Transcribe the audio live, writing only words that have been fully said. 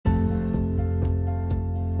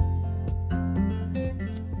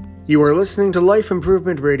You are listening to Life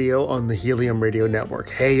Improvement Radio on the Helium Radio Network.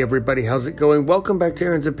 Hey everybody, how's it going? Welcome back to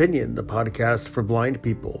Aaron's Opinion, the podcast for blind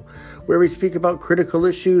people, where we speak about critical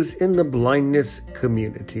issues in the blindness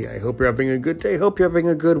community. I hope you're having a good day. Hope you're having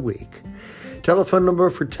a good week. Telephone number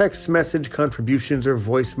for text message contributions or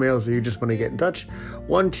voicemails, or you just want to get in touch,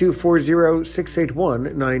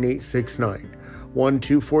 1-240-681-9869.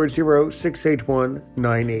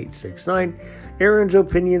 1-240-681-9869. Aaron's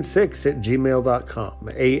Opinion 6 at gmail.com.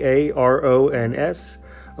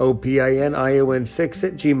 AARONSOPINION 6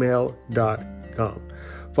 at gmail.com.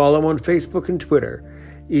 Follow on Facebook and Twitter.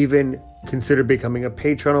 Even consider becoming a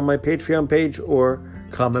patron on my Patreon page or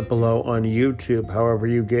comment below on YouTube. However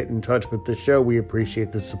you get in touch with the show, we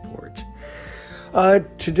appreciate the support.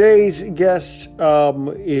 Today's guest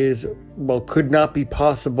could not be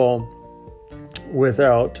possible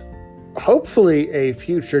without hopefully a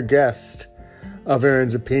future guest of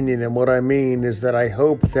Aaron's Opinion. And what I mean is that I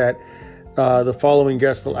hope that the following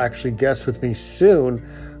guest will actually guest with me soon.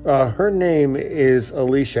 Her name is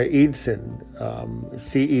Alicia Eidson,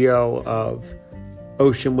 CEO of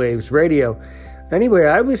Ocean Waves Radio. Anyway,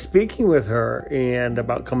 I was speaking with her and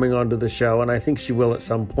about coming onto the show, and I think she will at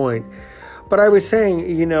some point. But I was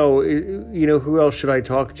saying, who else should I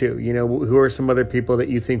talk to? Who are some other people that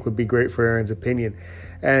you think would be great for Aaron's Opinion?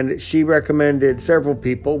 And she recommended several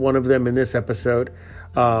people, one of them in this episode.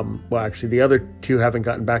 Actually, the other two haven't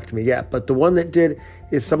gotten back to me yet. But the one that did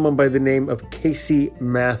is someone by the name of Casey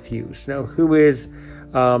Matthews. Now, who is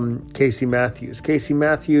Casey Matthews? Casey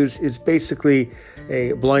Matthews is basically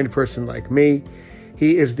a blind person like me.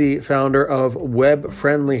 He is the founder of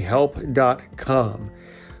webfriendlyhelp.com.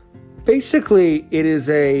 Basically, it is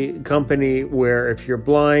a company where if you're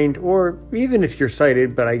blind, or even if you're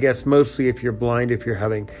sighted, but I guess mostly if you're blind, if you're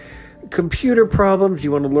having computer problems,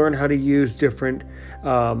 you want to learn how to use different,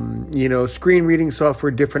 screen reading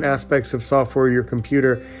software, different aspects of software, your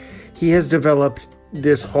computer. He has developed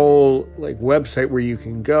this whole website where you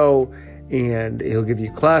can go and he'll give you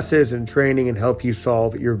classes and training and help you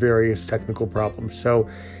solve your various technical problems. So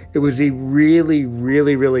it was a really,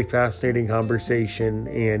 really, really fascinating conversation,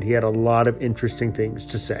 and he had a lot of interesting things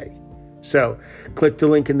to say. So click the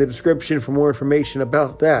link in the description for more information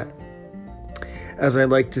about that. As I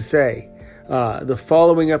like to say, the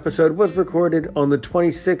following episode was recorded on the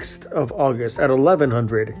 26th of August at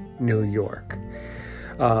 1100 New York.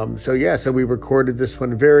 So we recorded this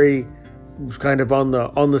one it was kind of on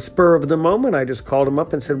the spur of the moment. I just called him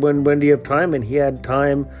up and said, when do you have time? And he had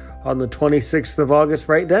time on the 26th of August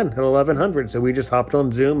right then at 1100. So we just hopped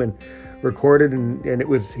on Zoom and recorded, and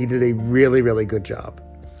he did a really, really good job.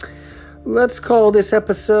 Let's call this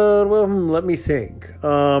episode, let me think.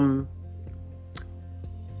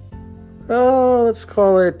 Let's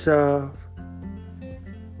call it,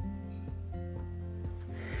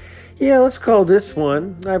 let's call this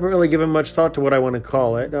one. I haven't really given much thought to what I want to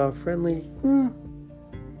call it. Friendly.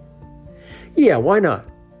 Yeah, why not?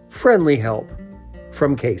 Friendly help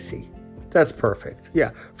from Casey. That's perfect.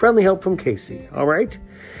 Yeah, friendly help from Casey. All right.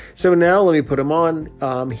 So now let me put him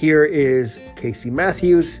on. Here is Casey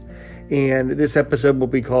Matthews, and this episode will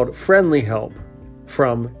be called Friendly Help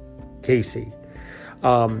from Casey.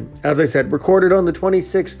 As I said, recorded on the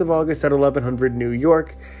 26th of August at 1100 New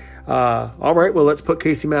York. All right, well, let's put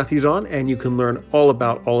Casey Matthews on, and you can learn all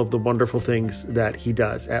about all of the wonderful things that he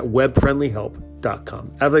does at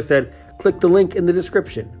webfriendlyhelp.com. As I said, click the link in the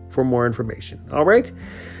description for more information. All right?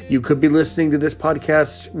 You could be listening to this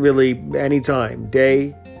podcast really anytime,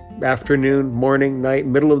 day, afternoon, morning, night,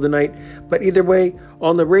 middle of the night, but either way,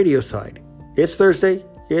 on the radio side. It's Thursday,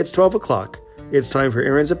 it's 12 o'clock. It's time for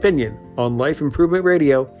Aaron's Opinion on Life Improvement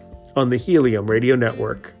Radio on the Helium Radio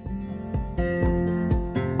Network.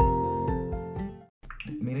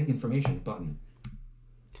 Information button.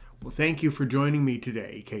 Well, thank you for joining me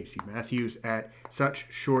today, Casey Matthews, at such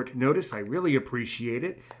short notice. I really appreciate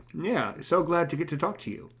it. Yeah, so glad to get to talk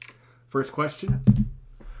to you. First question,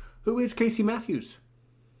 who is Casey Matthews?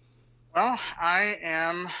 Well, I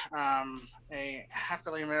am a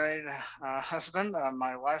happily married husband.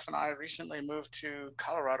 My wife and I recently moved to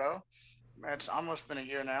Colorado. It's almost been a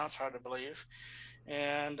year now. It's hard to believe.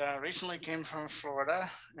 And recently came from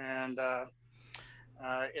Florida, and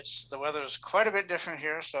the weather is quite a bit different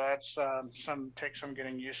here, so that's some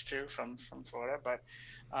getting used to from Florida. But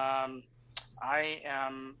I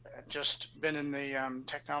am just been in the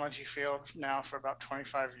technology field now for about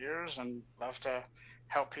 25 years, and love to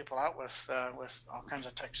help people out with all kinds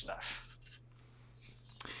of tech stuff.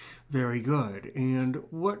 Very good. And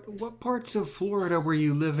what parts of Florida were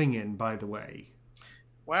you living in, by the way?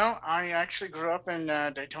 Well, I actually grew up in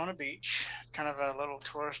Daytona Beach, kind of a little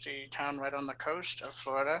touristy town right on the coast of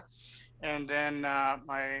Florida. And then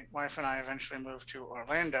my wife and I eventually moved to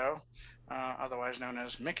Orlando, otherwise known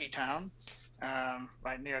as Mickey Town,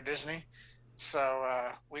 right near Disney.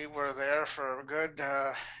 So we were there for a good,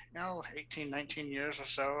 18, 19 years or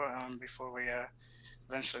so before we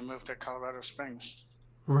eventually moved to Colorado Springs.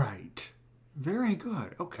 Right. Very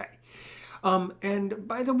good. Okay. And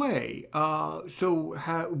by the way,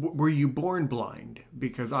 were you born blind?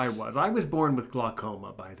 Because I was. I was born with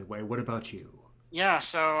glaucoma, by the way. What about you? Yeah,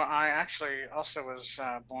 so I actually also was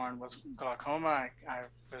born with glaucoma. I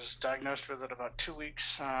was diagnosed with it about 2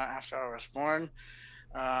 weeks after I was born.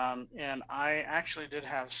 And I actually did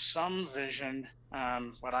have some vision.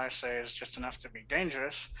 What I say is just enough to be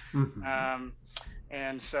dangerous. Hmm. Um,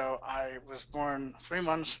 and so I was born 3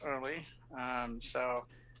 months early. So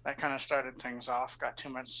that kind of started things off. Got too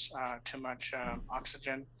much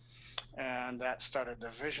oxygen, and that started the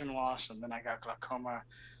vision loss. And then I got glaucoma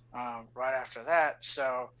right after that.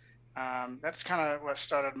 So that's kind of what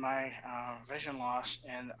started my vision loss.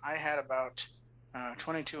 And I had about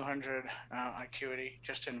 2200 acuity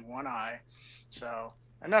just in one eye, so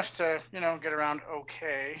enough to get around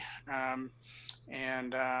okay.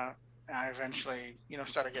 And I eventually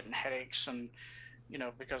started getting headaches, and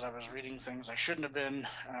because I was reading things I shouldn't have been.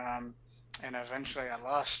 And eventually I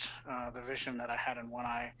lost the vision that I had in one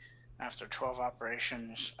eye after 12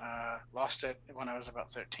 operations. Lost it when I was about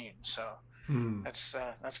 13. So Hmm. that's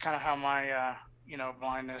kind of how my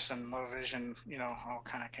blindness and low vision all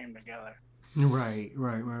kind of came together. Right,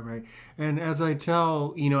 right, right, right. And as I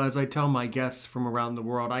tell my guests from around the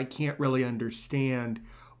world, I can't really understand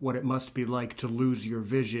what it must be like to lose your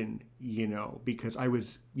vision, because I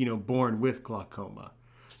was, born with glaucoma.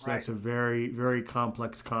 So Right. that's a very, very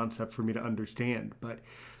complex concept for me to understand. But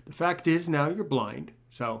the fact is now you're blind.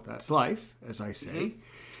 So that's life, as I Hmm. say.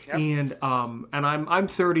 Yep. And I'm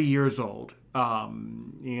 30 years old.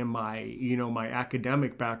 And my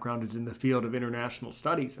academic background is in the field of international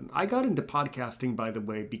studies, and I got into podcasting, by the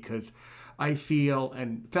way, because I felt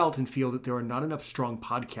and feel that there are not enough strong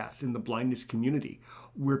podcasts in the blindness community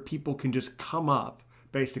where people can just come up,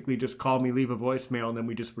 basically just call me, leave a voicemail, and then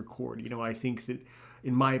we just record. I think that,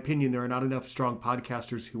 in my opinion, there are not enough strong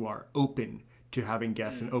podcasters who are open to having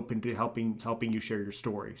guests and Mm. open to helping you share your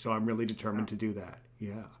story. So I'm really Yeah. determined to do that.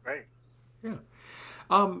 Yeah. Great. Yeah.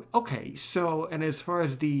 Okay. So, and as far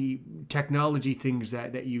as the technology things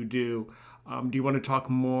that you do you want to talk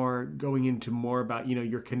more, going into more about,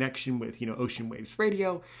 your connection with, Ocean Waves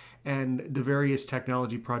Radio and the various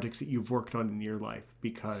technology projects that you've worked on in your life?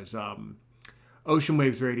 Because Ocean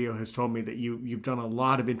Waves Radio has told me that you've done a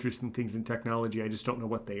lot of interesting things in technology. I just don't know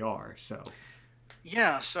what they are. So.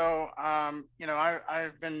 Yeah, so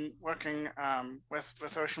I've been working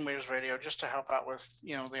with Ocean Waves Radio just to help out with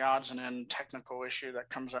the odds and end technical issue that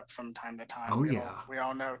comes up from time to time. Oh We all yeah. we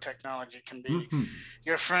all know technology can be Hmm.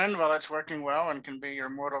 your friend while it's working well, and can be your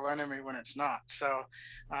mortal enemy when it's not. So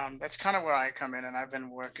that's kind of where I come in, and I've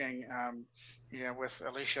been working with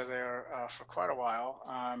Alicia there for quite a while.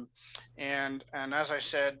 And as I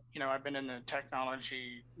said, I've been in the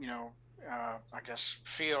technology I guess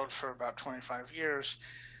field for about 25 years.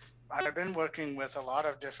 I've been working with a lot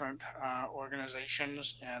of different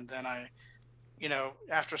organizations, and then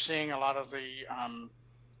after seeing a lot of the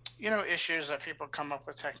issues that people come up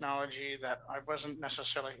with technology that I wasn't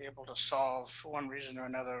necessarily able to solve for one reason or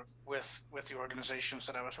another with the organizations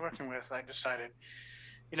that I was working with, I decided,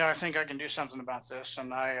 I think I can do something about this.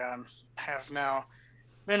 And I have now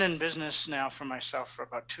been in business now for myself for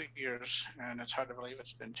about 2 years, and it's hard to believe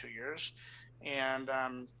it's been 2 years. And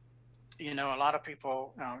a lot of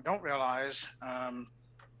people don't realize,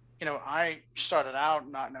 I started out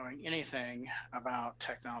not knowing anything about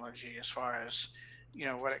technology as far as,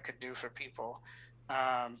 what it could do for people.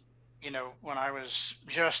 Um, when I was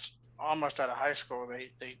just almost out of high school,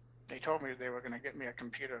 they told me they were going to get me a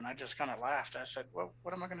computer, and I just kind of laughed. I said, "Well,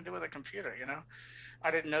 what am I going to do with a computer?" I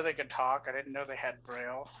didn't know they could talk. I didn't know they had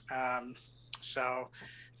Braille. So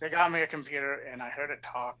they got me a computer, and I heard it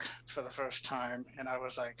talk for the first time, and I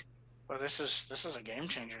was like, "Well, this is a game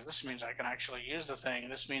changer. This means I can actually use the thing.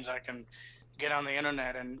 This means I can get on the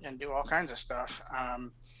internet and do all kinds of stuff."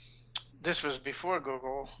 This was before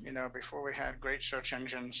Google, before we had great search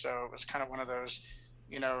engines. So it was kind of one of those,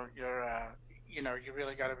 you're you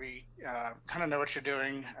really got to be kind of know what you're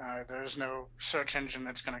doing. There's no search engine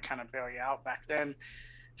that's going to kind of bail you out back then.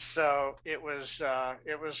 So it was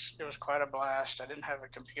quite a blast. I didn't have a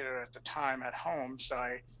computer at the time at home, so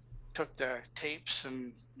I took the tapes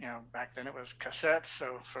and, back then it was cassettes.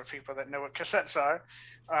 So for people that know what cassettes are,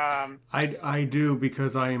 um, I do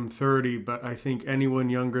because I am 30, but I think anyone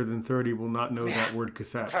younger than 30 will not know yeah, that word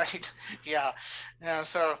cassette. right, yeah,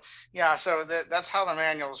 so that's how the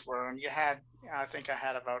manuals were, and you had, I think I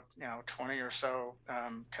had about 20 or so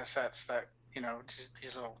cassettes that, just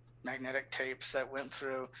these little magnetic tapes that went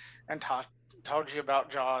through and told you about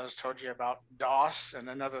JAWS, told you about DOS, and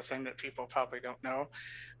another thing that people probably don't know.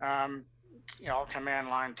 Um, all command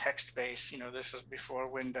line text based. This was before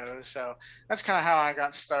Windows, so that's kind of how I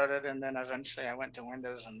got started. And then eventually I went to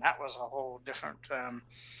Windows, and that was a whole different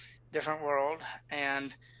world.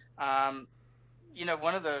 And um,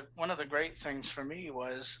 one of the great things for me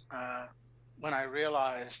was when I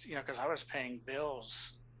realized, because I was paying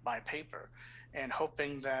bills by paper and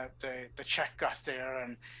hoping that the check got there,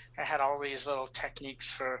 and I had all these little techniques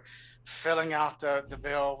for filling out the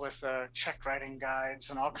bill with check writing guides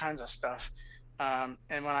and all kinds of stuff. And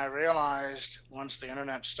when I realized, once the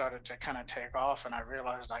internet started to kind of take off, and I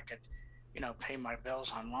realized I could, pay my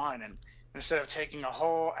bills online, and instead of taking a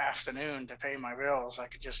whole afternoon to pay my bills, I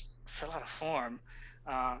could just fill out a form.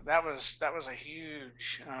 That was a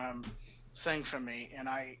huge thing for me, and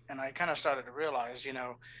I kind of started to realize,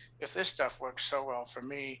 if this stuff works so well for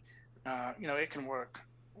me, it can work,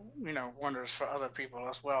 wonders for other people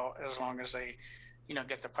as well, as long as they,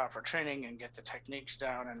 get the proper training and get the techniques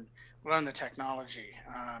down and learn the technology.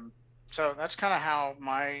 So that's kind of how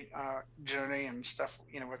my journey and stuff,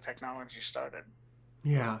 with technology started.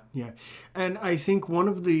 Yeah, yeah. And I think one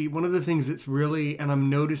of the things that's really, and I'm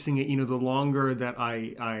noticing it, the longer that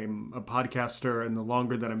I'm a podcaster and the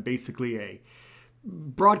longer that I'm basically a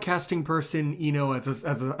broadcasting person,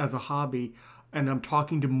 as a hobby, and I'm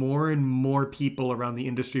talking to more and more people around the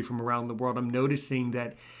industry from around the world, I'm noticing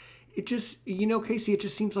that it just, Casey, it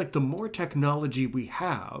just seems like the more technology we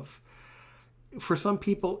have, for some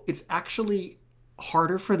people, it's actually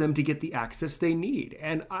harder for them to get the access they need.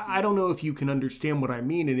 And I don't know if you can understand what I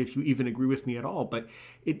mean and if you even agree with me at all, but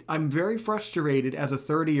I'm very frustrated as a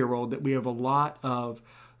 30-year-old that we have a lot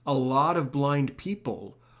of blind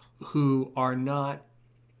people who are not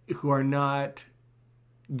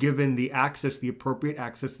given the appropriate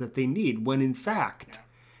access that they need, when in fact Yeah,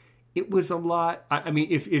 it was a lot. I mean,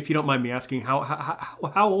 if you don't mind me asking, how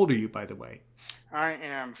old are you, by the way? I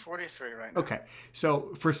am 43 right now. Okay.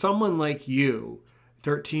 So for someone like you,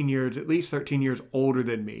 13 years, at least 13 years older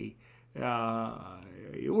than me, uh,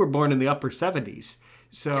 you were born in the upper 70s.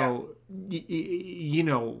 Yeah, So,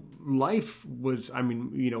 life was, I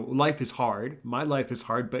mean, life is hard. My life is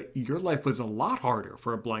hard, but your life was a lot harder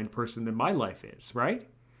for a blind person than my life is, right?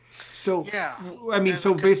 So, yeah. I mean, There's a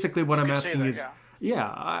so good. basically, what You I'm could say asking that. is, Yeah. yeah,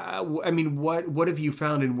 I mean, what have you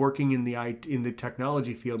found in working in the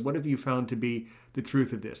technology field? What have you found to be the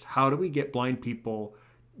truth of this? How do we get blind people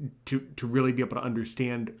to really be able to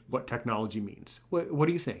understand what technology means? What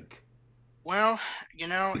do you think? Well,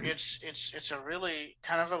 it's a really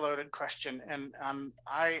kind of a loaded question, and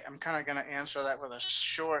I am kind of going to answer that with a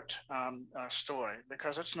short story,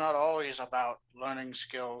 because it's not always about learning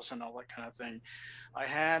skills and all that kind of thing. I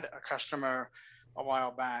had a customer a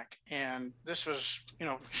while back, and this was,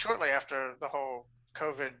 shortly after the whole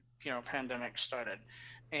COVID, pandemic started,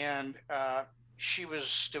 and she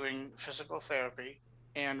was doing physical therapy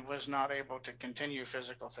and was not able to continue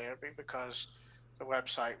physical therapy because the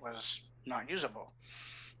website was not usable.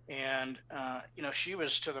 And she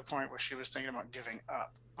was to the point where she was thinking about giving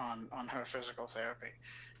up on her physical therapy.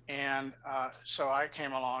 And so I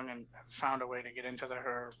came along and found a way to get into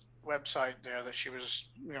her website there that she was,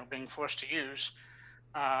 being forced to use.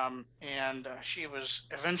 And she was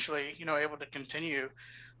eventually, able to continue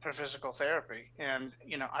her physical therapy. And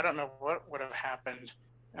I don't know what would have happened,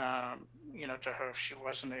 to her if she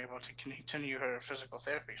wasn't able to continue her physical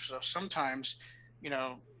therapy. So sometimes, you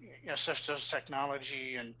know, such as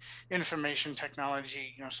technology and information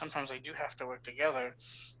technology, sometimes they do have to work together.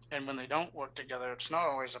 And when they don't work together, it's not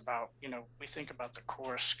always about, we think about the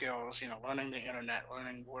core skills, learning the internet,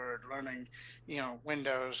 learning Word, learning,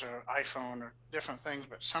 Windows or iPhone or different things.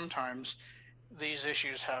 But sometimes these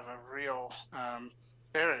issues have a real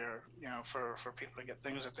barrier, for people to get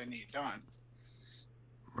things that they need done.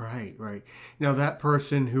 Right, right. Now that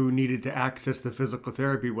person who needed to access the physical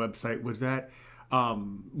therapy website, was that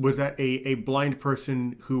a blind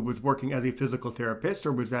person who was working as a physical therapist,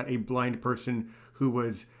 or was that a blind person who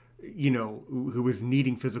was, who was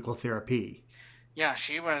needing physical therapy? Yeah,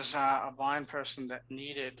 she was a blind person that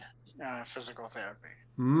needed physical therapy,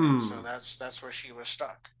 and so Hmm. that's where she was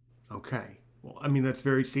stuck. Okay. Well, I mean, that's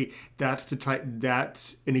very, see, that's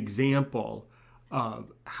an example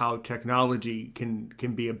of how technology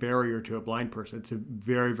can be a barrier to a blind person. It's a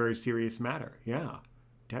very, very serious matter. Yeah,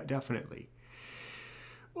 definitely.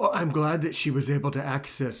 Well, I'm glad that she was able to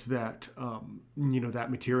access that,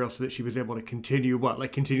 that material, so that she was able to continue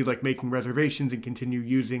continue like making reservations and continue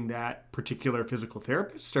using that particular physical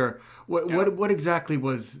therapist, or Yeah. what exactly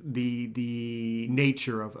was the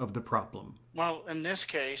nature of the problem? Well, in this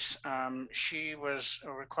case, she was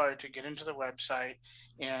required to get into the website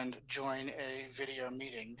and join a video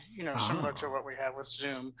meeting, similar to Ah, what we have with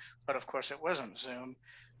Zoom, but of course it wasn't Zoom.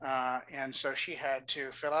 And so she had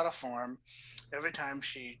to fill out a form every time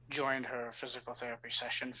she joined her physical therapy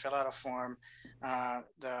session, fill out a form.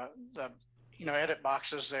 The edit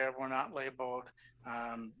boxes there were not labeled.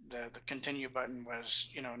 The continue button was,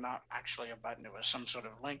 not actually a button. It was some sort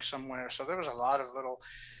of link somewhere. So there was a lot of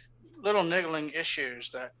little niggling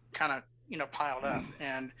issues that kind of piled up,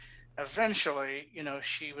 and eventually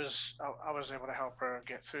I was able to help her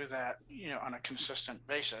get through that on a consistent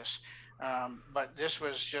basis. But this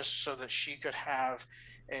was just so that she could have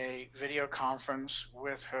a video conference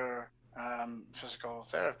with her physical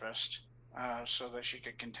therapist, so that she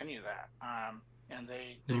could continue that, and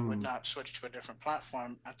they would mm. not switch to a different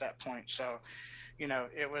platform at that point. So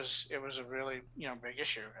it was a really big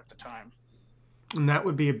issue at the time. And that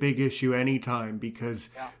would be a big issue anytime, because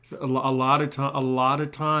Yeah. a lot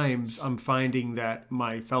of times I'm finding that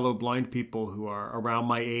my fellow blind people who are around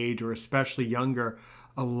my age or especially younger,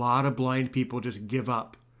 a lot of blind people just give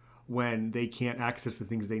up when they can't access the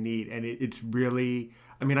things they need. And it's really,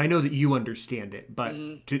 I mean, I know that you understand it, but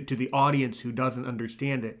Mhm. to the audience who doesn't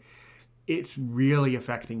understand it, it's really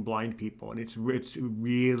affecting blind people, and it's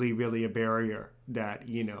really, really a barrier that,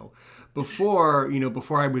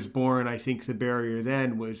 before I was born, I think the barrier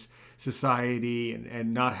then was society,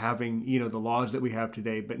 and not having, the laws that we have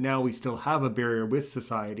today. But now we still have a barrier with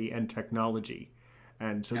society and technology,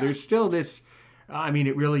 and so Yeah. there's still this. I mean,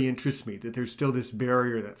 it really interests me that there's still this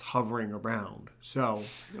barrier that's hovering around. So,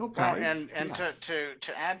 Well, okay, and to yes. to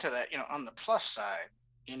to add to that, on the plus side,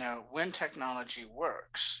 when technology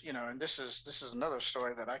works, and this is another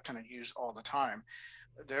story that I kind of use all the time.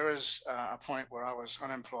 There was a point where I was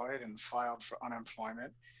unemployed and filed for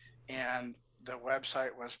unemployment, and the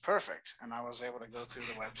website was perfect, and I was able to go through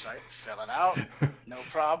the website, fill it out, no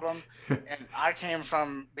problem. And I came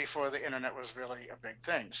from before the internet was really a big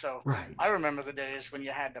thing, so I Right. remember the days when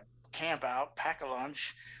you had to camp out, pack a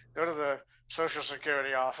lunch, go to the social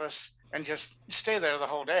security office, and just stay there the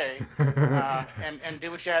whole day, and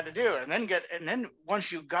do what you had to do, and then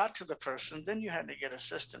once you got to the person, then you had to get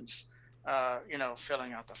assistance,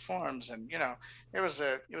 filling out the forms, and it was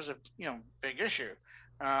a big issue,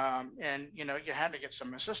 and you had to get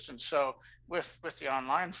some assistance. So with the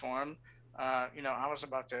online form, I was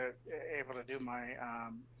about to able to do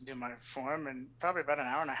my form in probably about an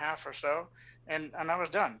hour and a half or so, and I was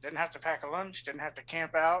done. Didn't have to pack a lunch, didn't have to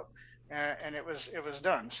camp out, and it was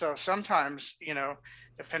done. So sometimes,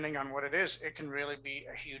 depending on what it is, it can really be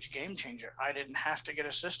a huge game changer. I didn't have to get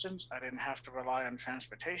assistance. I didn't have to rely on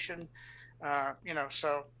transportation.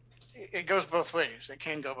 So it goes both ways. It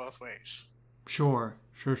can go both ways. Sure,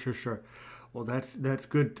 sure, sure, sure. Well, that's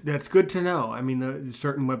good. That's good to know. I mean,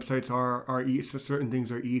 certain websites so certain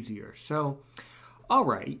things are easier. So, all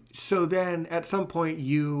right. So then, at some point,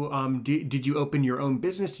 you did you open your own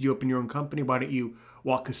business? Did you open your own company? Why don't you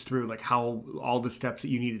walk us through like how all the steps that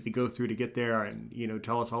you needed to go through to get there, and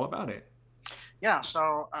tell us all about it. Yeah.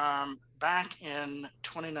 So back in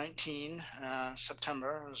 2019,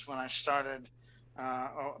 September was when I started.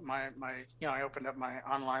 I opened up my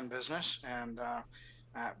online business and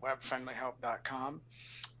at webfriendlyhelp.com,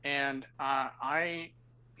 and I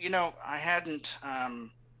hadn't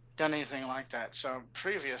done anything like that. So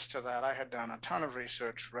previous to that, I had done a ton of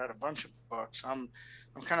research, read a bunch of books. I'm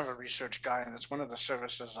kind of a research guy, and it's one of the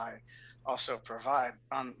services I also provide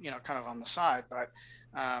on kind of on the side. But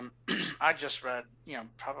I just read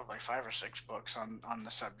probably 5 or 6 books on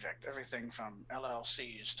the subject, everything from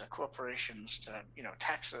LLCs to corporations to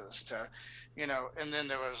taxes to and then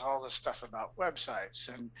there was all this stuff about websites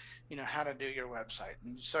and how to do your website.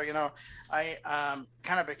 And so I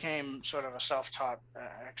kind of became sort of a self-taught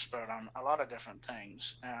expert on a lot of different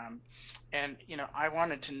things, and I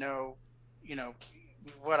wanted to know you know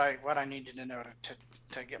what I needed to know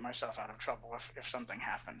to get myself out of trouble if something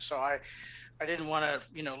happened. So I didn't want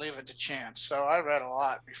to leave it to chance. So I read a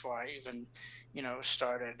lot before I even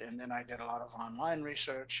started, and then I did a lot of online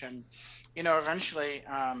research, and eventually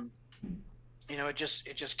it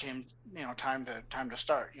just came time to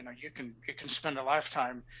start. You can spend a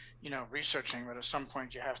lifetime researching, but at some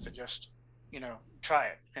point you have to just try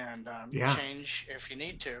it and Yeah. change if you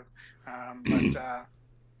need to. But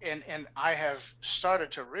and I have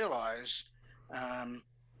started to realize, um,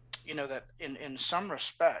 that in some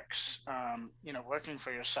respects, working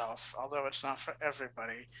for yourself, although it's not for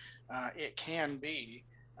everybody, it can be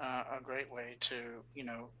a great way to,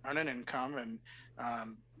 earn an income, and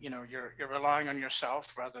you're relying on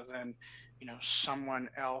yourself rather than, someone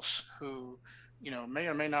else who, may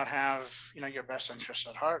or may not have, your best interests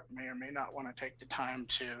at heart, may or may not want to take the time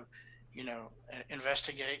to,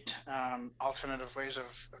 investigate alternative ways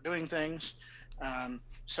of doing things.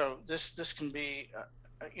 So this can be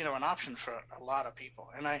an option for a lot of people.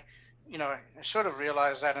 And I sort of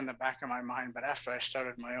realized that in the back of my mind, but after I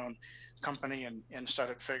started my own company and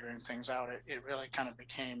started figuring things out, it really kind of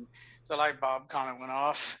became, the light bulb kind of went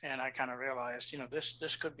off, and I kind of realized,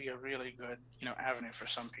 this could be a really good, avenue for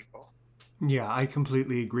some people. Yeah, I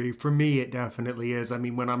completely agree. For me, it definitely is. I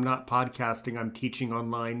mean, when I'm not podcasting, I'm teaching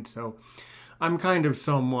online. So I'm kind of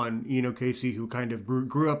someone, Casey, who kind of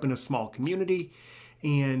grew up in a small community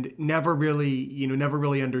and never really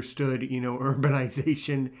understood,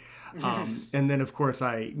 urbanization. And then, of course,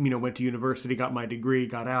 I, went to university, got my degree,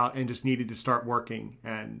 got out, and just needed to start working.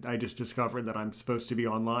 And I just discovered that I'm supposed to be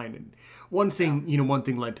online. And Yeah. one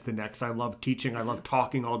thing led to the next. I love teaching. I Hmm. love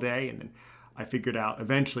talking all day. And then I figured out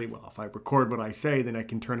eventually, well, if I record what I say, then I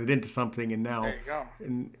can turn it into something. And There now, you go.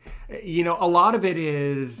 and a lot of it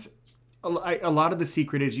is a lot of the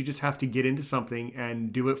secret is you just have to get into something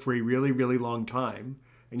and do it for a really, really long time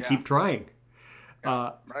and Yeah. keep trying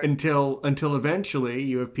Yeah. Right. until eventually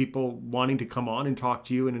you have people wanting to come on and talk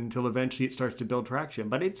to you, and until eventually it starts to build traction.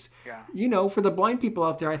 But it's, Yeah. for the blind people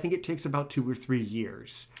out there, I think it takes about 2 or 3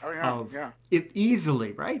 years Oh yeah. of Yeah. it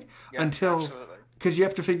easily, right? Yeah. Until Absolutely. because you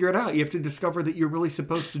have to figure it out. You have to discover that you're really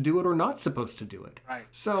supposed to do it or not supposed to do it. Right.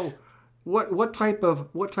 So, what type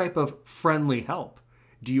of friendly help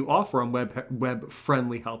do you offer on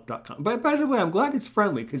webfriendlyhelp.com? By the way, I'm glad it's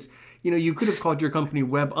friendly because you could have called your company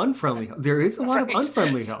Web Unfriendly Help. There is a lot of Right.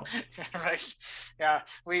 unfriendly help. Right. Yeah.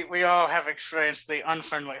 We all have experienced the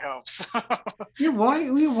unfriendly helps. Yeah, why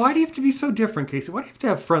do you have to be so different, Casey? Why do you have to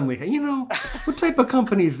have friendly help? What type of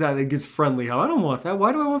company is that gets friendly help? I don't want that.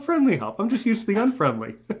 Why do I want friendly help? I'm just used to the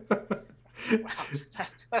unfriendly. Well,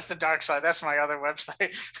 that's the dark side. That's my other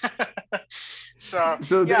website. So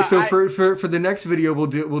So, yeah, so for the next video, we'll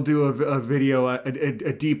do a video,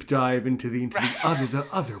 a deep dive into the right. the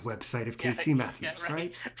other website of Yeah, Casey yeah, Matthews, right,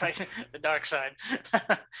 right? right. The dark side.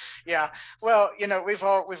 Yeah. Well, we've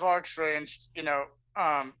all experienced,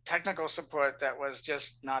 technical support that was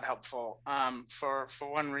just not helpful, for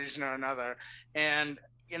one reason or another. And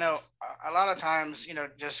a lot of times,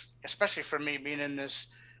 just especially for me being in this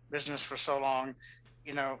business for so long,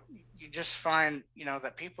 you know, you just find,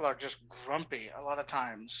 that people are just grumpy a lot of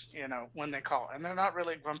times, when they call, and they're not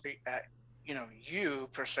really grumpy at, you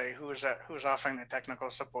per se, who's offering the technical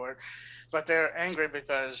support, but they're angry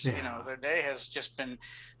because, Yeah. their day has just been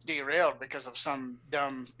derailed because of some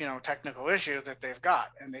dumb, technical issue that they've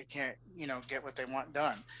got, and they can't, get what they want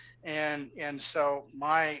done. And so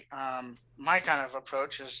my kind of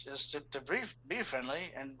approach is to be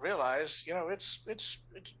friendly and realize, it's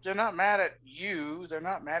they're not mad at you, they're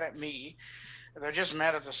not mad at me, they're just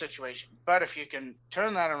mad at the situation. But if you can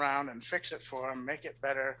turn that around and fix it for them, make it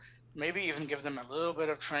better, maybe even give them a little bit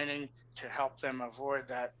of training to help them avoid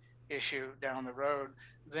that issue down the road,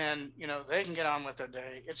 then they can get on with their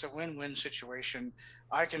day. It's a win-win situation.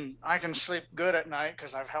 I can sleep good at night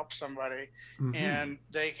because I've helped somebody, Hmm. and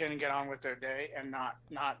they can get on with their day and not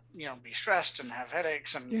be stressed and have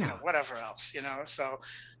headaches and Yeah. whatever else. So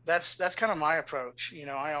that's kind of my approach.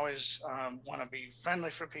 I always want to be friendly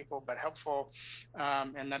for people but helpful,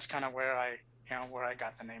 and that's kind of where I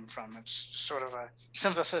got the name from. It's sort of a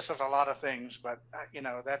synthesis of a lot of things, but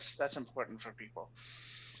that's important for people.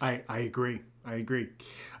 I agree. I agree.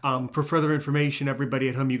 For further information, everybody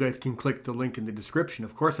at home, you guys can click the link in the description.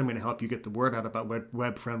 Of course, I'm going to help you get the word out about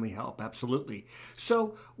web friendly help. Absolutely.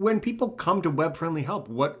 So, when people come to web friendly help,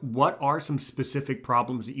 what are some specific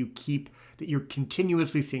problems that you're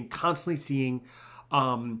continuously seeing, constantly seeing,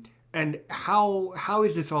 and how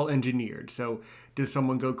is this all engineered? So, does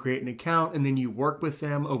someone go create an account and then you work with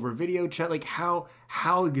them over video chat? Like what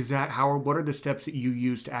are the steps that you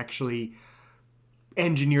use to actually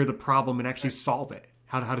engineer the problem and actually Right. solve it?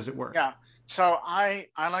 How does it work? Yeah. So I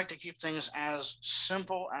like to keep things as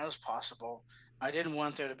simple as possible. I didn't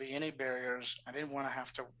want there to be any barriers. I didn't want to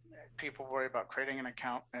have to people worry about creating an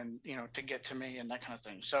account and to get to me and that kind of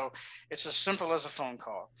thing. So it's as simple as a phone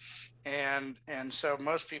call, and so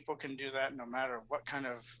most people can do that no matter what kind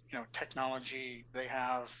of technology they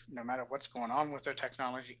have, no matter what's going on with their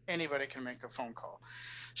technology. Anybody can make a phone call.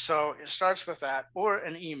 So it starts with that or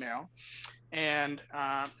an email, and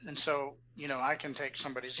so I can take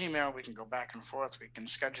somebody's email, we can go back and forth, we can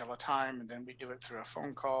schedule a time, and then we do it through a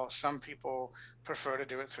phone call. Some people prefer to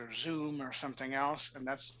do it through Zoom or something else, and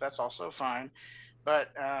that's also fine. But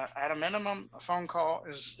at a minimum, a phone call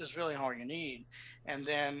is really all you need. And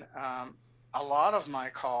then a lot of my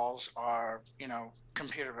calls are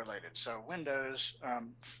computer related, so Windows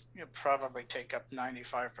probably take up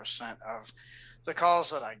 95% of the calls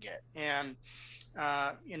that I get. And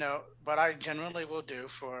but I generally will do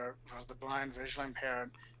for the blind, visually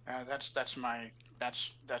impaired.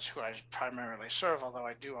 That's who I primarily serve. Although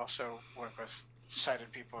I do also work with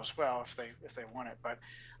sighted people as well if they want it. But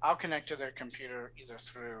I'll connect to their computer either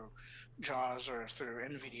through JAWS or through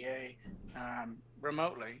NVDA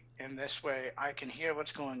remotely. In this way, I can hear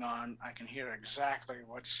what's going on. I can hear exactly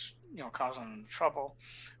what's causing them trouble,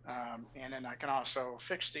 and then I can also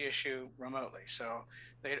fix the issue remotely. So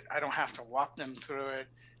I don't have to walk them through it.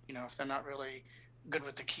 If they're not really good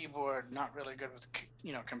with the keyboard, not really good with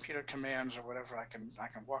computer commands or whatever, I can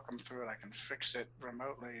walk them through it. I can fix it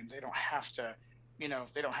remotely, and they don't have to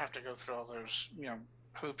go through all those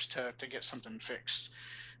hoops to get something fixed.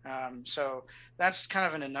 So that's kind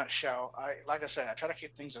of in a nutshell. Like I said, I try to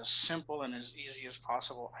keep things as simple and as easy as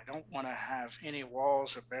possible. I don't want to have any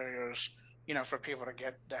walls or barriers, for people to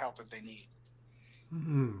get the help that they need.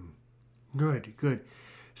 Good, good.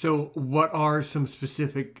 So, what are some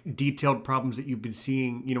specific detailed problems that you've been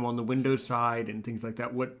seeing, on the Windows side and things like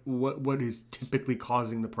that? What is typically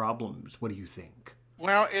causing the problems? What do you think?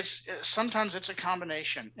 Well, sometimes it's a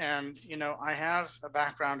combination, and I have a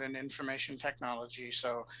background in information technology,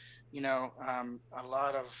 so a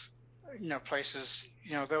lot of places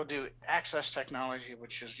they'll do access technology,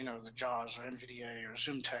 which is the JAWS or NVDA or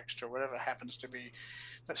Zoom Text or whatever it happens to be.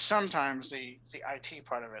 But sometimes the IT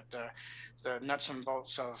part of it, the nuts and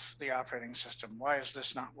bolts of the operating system, why is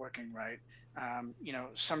this not working right?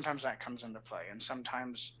 Sometimes that comes into play, and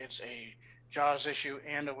sometimes it's a JAWS issue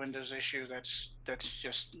and a Windows issue. That's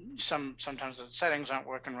just sometimes the settings aren't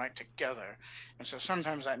working right together, and so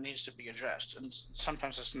sometimes that needs to be addressed, and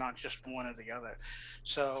sometimes it's not just one or the other.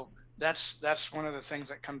 So that's one of the things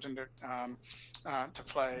that comes into to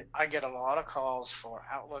play. I get a lot of calls for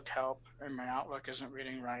Outlook help, and my Outlook isn't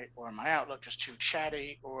reading right, or my Outlook is too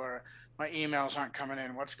chatty, or my emails aren't coming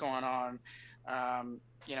in. What's going on?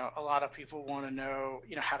 A lot of people want to know,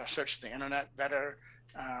 how to search the internet better.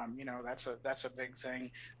 That's a big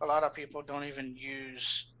thing. A lot of people don't even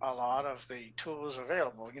use a lot of the tools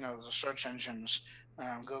available. The search engines,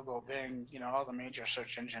 Google, Bing, all the major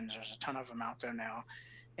search engines. There's a ton of them out there now,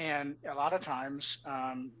 and a lot of times,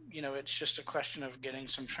 it's just a question of getting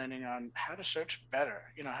some training on how to search better.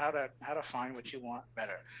 How to find what you want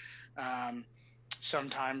better. Um,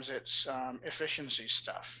 Sometimes it's efficiency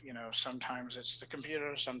stuff. Sometimes it's the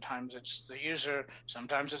computer, sometimes it's the user,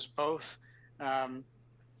 sometimes it's both. Um,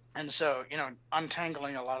 and so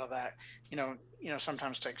untangling a lot of that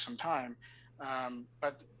sometimes takes some time,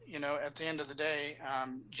 but at the end of the day,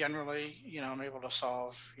 generally I'm able to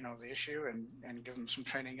solve the issue and give them some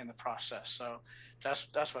training in the process. So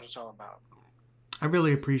that's what it's all about. I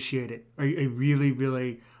really appreciate it. I really,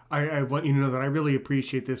 really, I want you to know that I really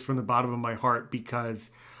appreciate this from the bottom of my heart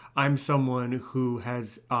because I'm someone who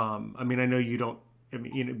has, I mean, I know you don't, I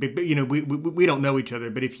mean, we don't know each other,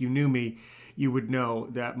 but if you knew me, you would know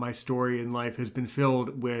that my story in life has been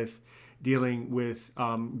filled with dealing with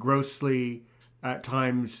grossly, at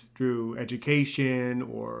times through education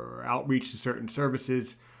or outreach to certain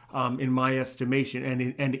services, in my estimation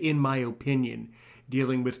and in my opinion,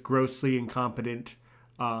 dealing with grossly incompetent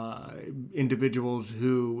uh, individuals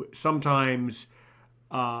who sometimes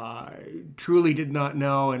uh, truly did not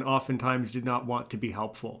know and oftentimes did not want to be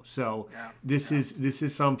helpful. So Yeah, this yeah,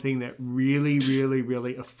 is something that really, really,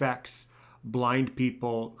 really affects blind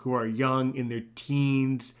people who are young in their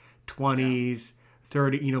teens, yeah. 20s,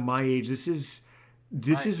 30. My age. This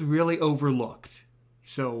Right. is really overlooked.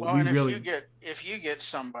 So Well, we and if really you get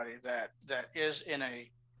somebody that is in a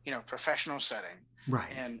professional setting,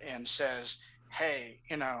 right. and says, hey,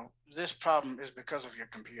 this problem is because of your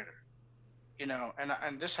computer,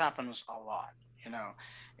 and this happens a lot, you know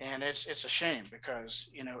and it's a shame because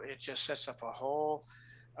it just sets up a whole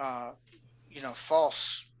uh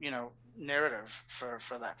false narrative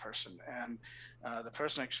for that person. And the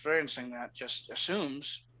person experiencing that just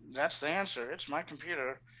assumes that's the answer. It's my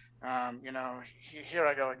computer. Here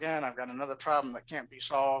I go again. I've got another problem that can't be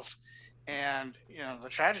solved. And, the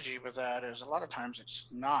tragedy with that is a lot of times it's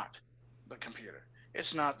not the computer.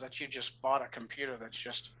 It's not that you just bought a computer that's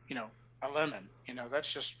just, a lemon.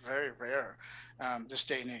 That's just very rare this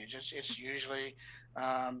day and age. It's usually,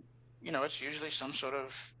 it's usually some sort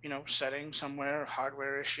of, setting somewhere,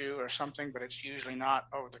 hardware issue or something, but it's usually not,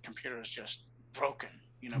 oh, the computer is just broken,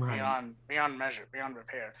 Right. beyond measure, beyond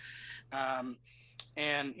repair. Um,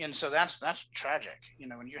 and so that's tragic,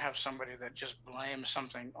 when you have somebody that just blames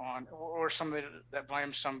something on, or somebody that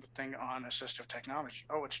blames something on assistive technology.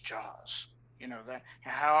 Oh, it's Jaws. That,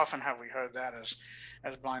 how often have we heard that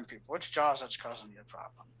as blind people? It's Jaws that's causing your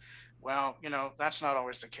problem. Well, that's not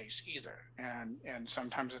always the case either. And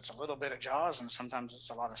sometimes it's a little bit of Jaws, and sometimes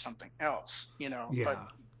it's a lot of something else. But Yeah.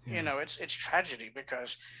 Yeah. it's tragedy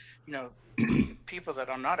because you know people that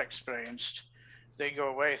are not experienced, they go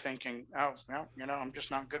away thinking, oh, well, I'm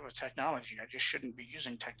just not good with technology. I just shouldn't be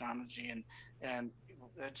using technology. And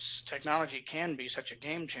it's technology can be such a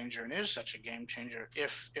game changer, and is such a game changer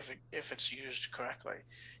if it's used correctly,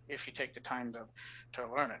 if you take the time to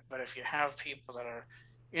learn it. But if you have people that are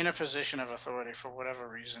in a position of authority for whatever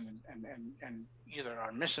reason, and either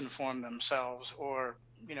are misinformed themselves, or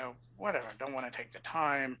whatever, don't want to take the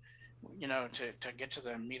time to get to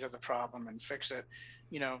the meat of the problem and fix it,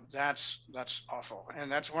 that's awful.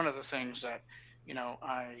 And that's one of the things that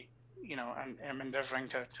I am endeavoring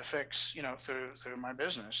to fix, through my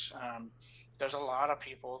business. There's a lot of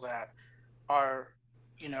people that are,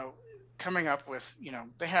 you know coming up with,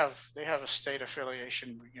 they have a state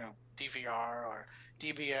affiliation, DVR or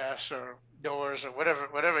DBS or doors, or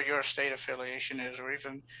whatever your state affiliation is, or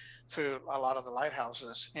even through a lot of the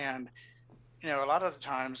lighthouses. And a lot of the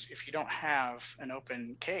times, if you don't have an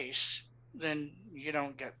open case, then you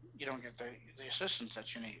don't get the assistance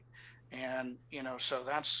that you need. And so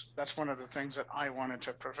that's one of the things that I wanted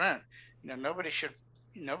to prevent. Nobody should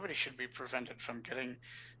be prevented from getting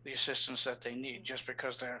the assistance that they need just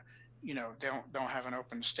because they don't have an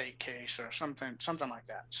open state case or something like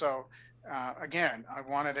that. So again, I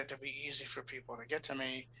wanted it to be easy for people to get to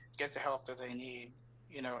me, get the help that they need,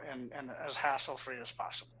 and as hassle free as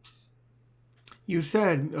possible. You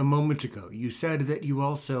said a moment ago, you said that you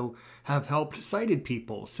also have helped sighted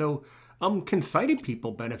people. So, can sighted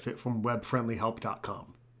people benefit from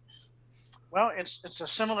webfriendlyhelp.com? Well, it's a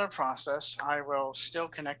similar process. I will still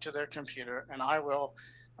connect to their computer, and I will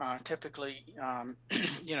typically,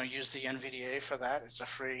 use the NVDA for that. It's a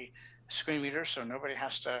free screen reader, so nobody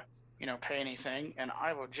has to, pay anything. And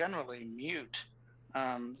I will generally mute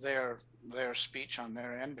their speech on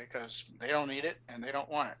their end because they don't need it and they don't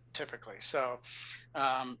want it typically. So,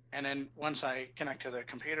 and then once I connect to their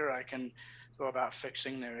computer, I can go about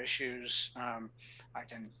fixing their issues. I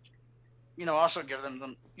can also give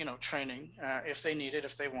them training if they need it,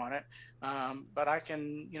 if they want it. But I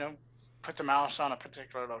can, put the mouse on a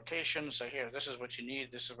particular location, say, here, this is what you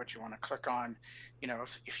need, this is what you want to click on.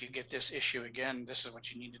 If you get this issue again, this is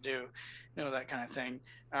what you need to do, that kind of thing.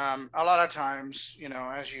 A lot of times,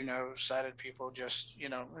 as sighted people just,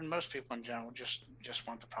 and most people in general just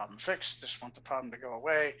want the problem fixed, just want the problem to go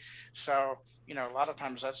away. So, a lot of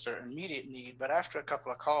times that's their immediate need. But after a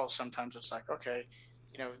couple of calls, sometimes it's like, okay,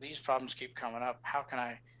 these problems keep coming up. How can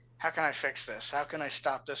I fix this? How can I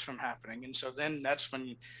stop this from happening? And so then that's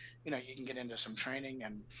when you can get into some training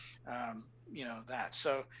and that.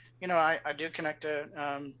 So I do connect to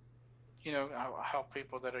I'll help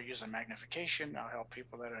people that are using magnification. I'll help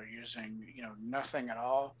people that are using nothing at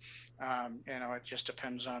all. It just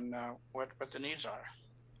depends on what the needs are.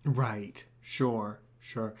 Right. Sure.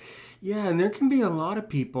 Sure. Yeah, and there can be a lot of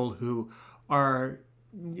people who are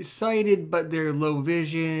sighted but they're low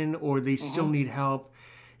vision or they still Hmm. need help.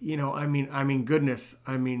 Goodness.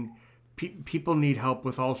 People need help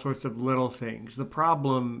with all sorts of little things. The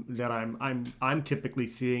problem that I'm typically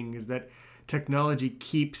seeing is that technology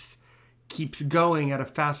keeps going at a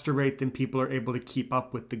faster rate than people are able to keep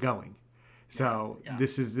up with the going. Yeah, So yeah.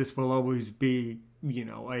 this will always be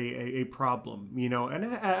a problem. And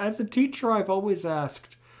as a teacher, I've always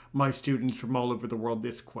asked my students from all over the world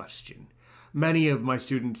this question. Many of my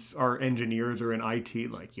students are engineers or in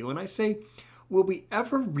IT like you, and I say, will we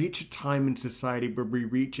ever reach a time in society where we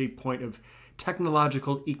reach a point of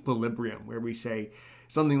technological equilibrium where we say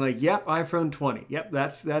something like, "Yep, iPhone 20. Yep,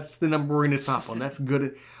 that's the number we're going to stop on. That's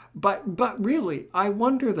good." But really, I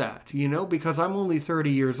wonder that, because I'm only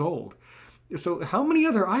 30 years old. So how many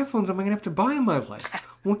other iPhones am I gonna have to buy in my life?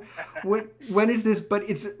 When is this?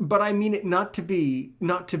 But I mean it not to be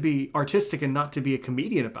artistic and not to be a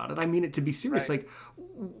comedian about it. I mean it to be serious. Right. Like,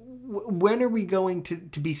 when are we going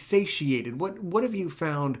to be satiated? What have you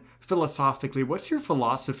found philosophically? What's your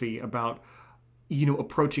philosophy about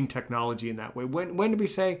approaching technology in that way? When do we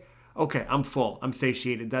say, okay, I'm full, I'm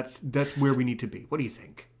satiated? That's where we need to be. What do you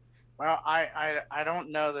think? Well, I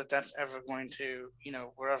don't know that that's ever going to,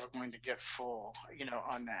 we're ever going to get full,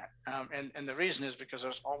 on that. And the reason is because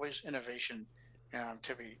there's always innovation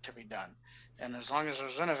to be done. And as long as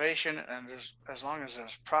there's innovation and as long as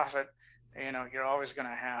there's profit, you're always going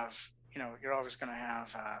to have, you're always going to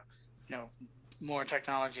have, you know, more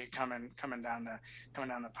technology coming down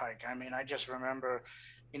the pike. I mean, I just remember,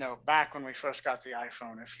 back when we first got the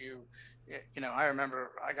iPhone, I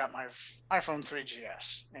remember I got my iPhone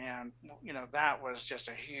 3GS, and that was just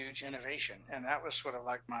a huge innovation, and that was sort of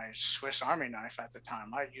like my Swiss Army knife at the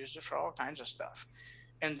time. I used it for all kinds of stuff,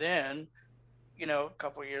 and then a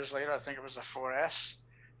couple of years later, I think it was the 4S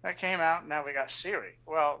that came out. Now we got Siri.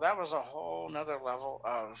 Well, that was a whole nother level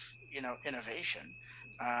of innovation.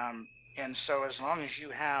 Um, and so, as long as you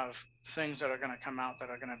have things that are going to come out that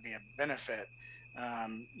are going to be a benefit,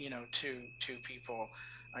 to people,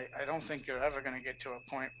 I don't think you're ever going to get to a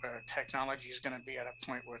point where technology is going to be at a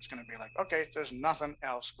point where it's going to be like, okay, there's nothing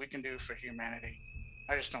else we can do for humanity.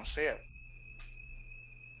 I just don't see it.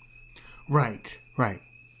 Right, right.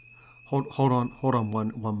 Hold on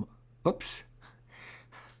one. Oops.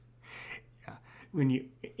 Yeah. When you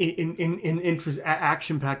in interest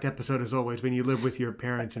action packed episode as always when you live with your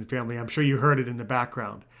parents and family. I'm sure you heard it in the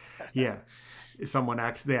background. Yeah.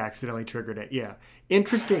 They accidentally triggered it. Yeah.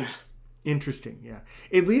 Interesting. Interesting. Yeah.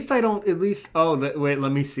 At least I don't. At least. Oh, wait.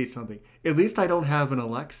 Let me see something. At least I don't have an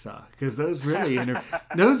Alexa because those really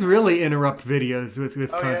interrupt videos with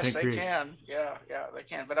Oh yes, content they creation. can. Yeah, yeah, they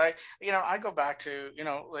can. But I go back to,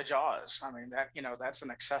 the JAWS. I mean, that's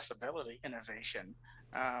an accessibility innovation.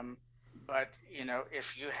 Um, but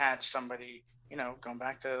if you had somebody, going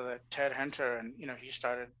back to the Ted Hunter, and he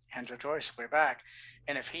started Hunter Joyce way back,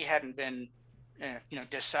 and if he hadn't been,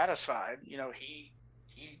 dissatisfied,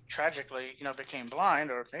 he tragically, became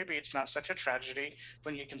blind, or maybe it's not such a tragedy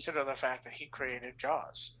when you consider the fact that he created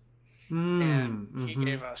JAWS and he Mm-hmm.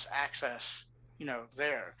 gave us access,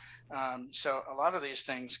 there. So a lot of these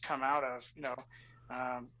things come out of,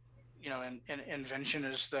 um, and invention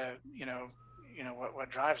is the, what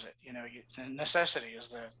drives it. Necessity is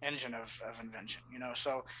the engine of invention.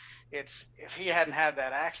 So it's if he hadn't had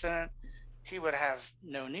that accident, he would have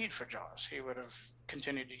no need for JAWS. He would have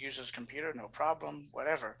continued to use his computer, no problem,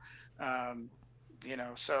 whatever. Um,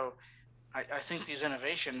 so I think these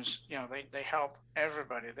innovations, they help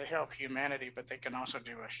everybody. They help humanity, but they can also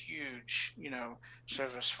do a huge,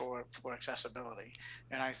 service for accessibility.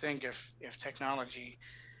 And I think if technology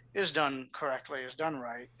is done correctly, is done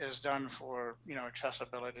right, is done for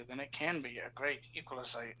accessibility, then it can be a great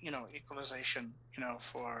equalization,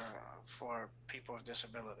 for people with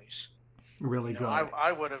disabilities. Really I good.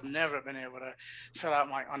 I would have never been able to fill out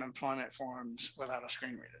my unemployment forms without a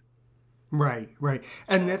screen reader. Right, right.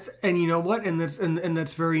 So And you know what? And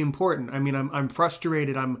that's very important. I mean, I'm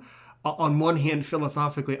frustrated. On one hand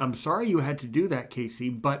philosophically, I'm sorry you had to do that, Casey,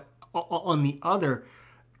 but on the other,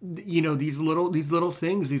 these little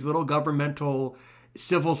things, these little governmental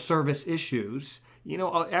civil service issues,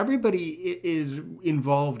 everybody is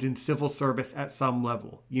involved in civil service at some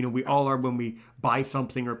level. We yeah, all are when we buy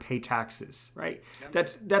something or pay taxes, right? yeah,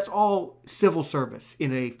 That's all civil service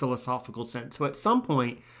in a philosophical sense. So at some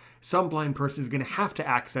point, some blind person is going to have to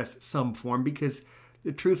access some form because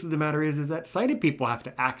the truth of the matter is that sighted people have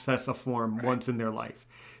to access a form right, once in their life.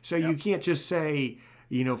 So you yep, can't just say,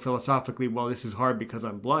 philosophically, well, this is hard because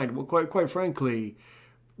I'm blind. Well, quite frankly,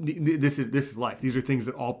 this is life. These are things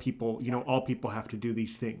that all people, yeah, all people have to do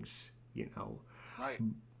these things. You know, right.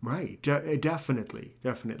 right? Definitely,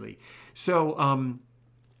 definitely. So,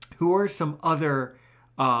 who are some other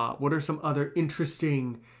what are some other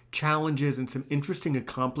interesting challenges and some interesting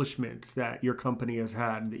accomplishments that your company has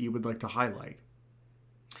had that you would like to highlight?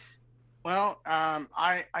 Well,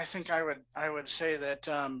 I think I would say that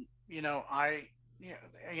you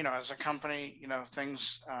as a company,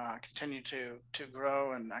 things continue to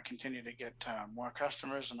grow, and I continue to get more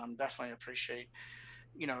customers, and I'm definitely appreciate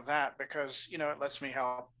that, because it lets me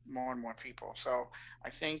help more and more people. So I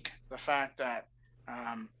think the fact that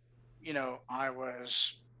um, I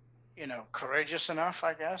was courageous enough,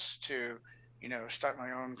 I guess, to start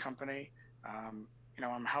my own company. um,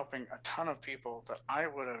 I'm helping a ton of people that I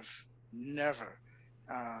would have never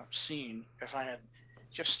seen if I had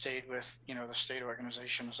just stayed with the state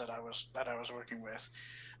organizations that I was working with.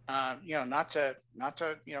 Not to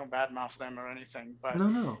badmouth them or anything, but No,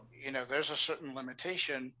 no. there's a certain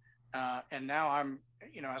limitation And now I'm,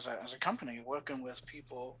 as a company working with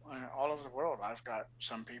people all over the world. I've got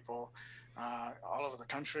some people all over the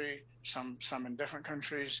country, some in different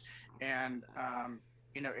countries, and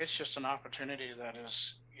it's just an opportunity that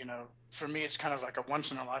is, for me, it's kind of like a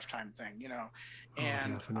once in a lifetime thing, Oh,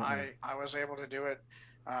 and I definitely. I was able to do it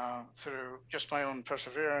through just my own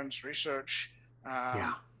perseverance, research,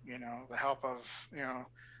 Yeah. the help of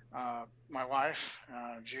my wife,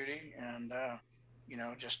 Judy, and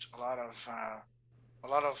just a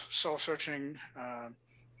lot of soul searching, a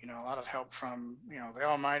lot of help from the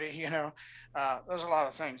Almighty. There's a lot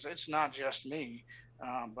of things. It's not just me,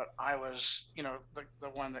 but I was the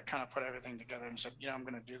one that kind of put everything together and said, I'm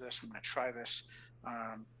going to do this. I'm going to try this.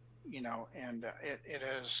 Um, and it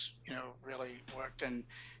has really worked in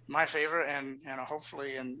my favor, and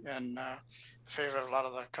hopefully in favor of a lot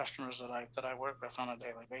of the customers that I work with on a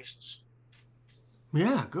daily basis.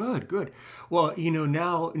 Yeah, good, good. Well,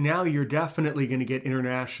 now you're definitely going to get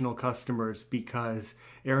international customers because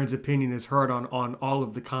Aaron's opinion is heard on all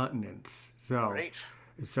of the continents. Great.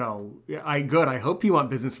 So yeah, I good. I hope you want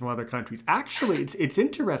business from other countries. Actually, it's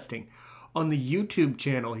interesting. On the YouTube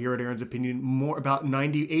channel here at Aaron's Opinion, more about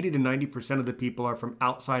 80 to 90% of the people are from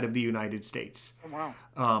outside of the United States. Oh,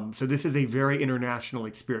 wow. So this is a very international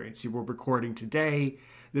experience. We're recording today.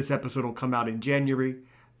 This episode will come out in January,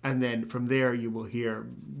 and then from there you will hear,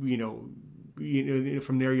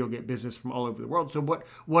 from there you'll get business from all over the world. So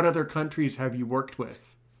what other countries have you worked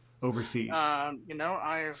with overseas? I've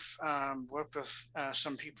worked with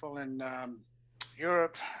some people in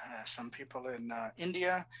Europe, some people in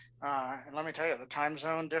India, and let me tell you, the time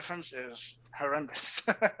zone difference is horrendous.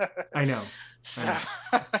 I know, I So, know.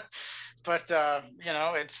 but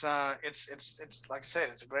it's like I said,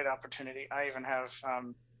 it's a great opportunity. I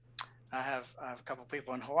have a couple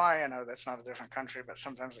people in Hawaii. I know that's not a different country, but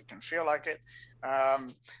sometimes it can feel like it.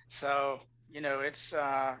 So it's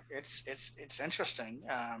interesting.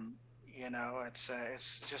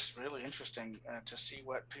 It's just really interesting to see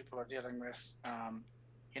what people are dealing with.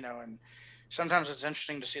 And sometimes it's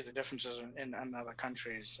interesting to see the differences in other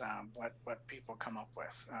countries, what people come up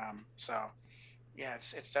with. So yeah,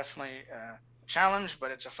 it's definitely a challenge,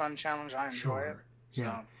 but it's a fun challenge. I enjoy it. Sure. So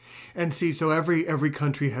Yeah. And see, so every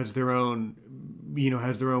country has their own,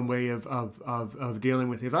 has their own way of dealing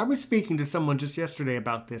with this. I was speaking to someone just yesterday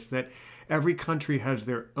about this, that every country has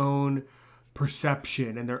their own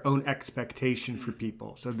perception and their own expectation for mm,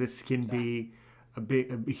 people. So this can yeah, be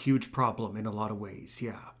a huge problem in a lot of ways.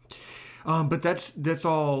 Yeah. But that's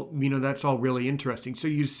all, that's all really interesting. So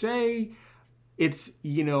you say it's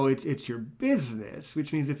your business,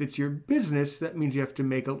 which means if it's your business, that means you have to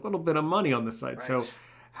make a little bit of money on the side. right, So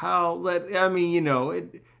how let I mean,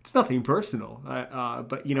 it's nothing personal,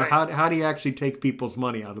 but right. how do you actually take people's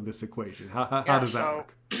money out of this equation? How Yeah. does that So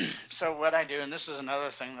work? so what I do, and this is another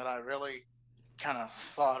thing that I really kind of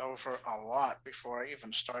thought over a lot before I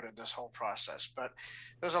even started this whole process. But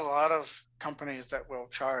there's a lot of companies that will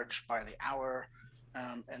charge by the hour.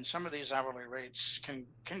 And some of these hourly rates can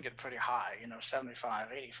get pretty high, 75,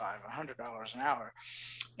 85, $100 an hour.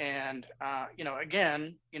 And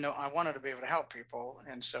again, I wanted to be able to help people,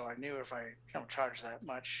 and so I knew if I charge that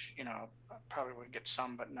much, I probably would get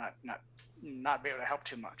some, but not be able to help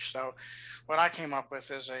too much. So what I came up with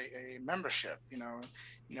is a membership.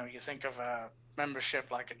 You think of a membership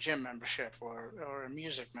like a gym membership or a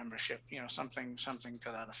music membership, something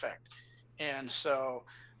to that effect. And so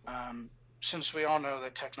um, since we all know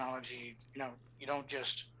that technology, you don't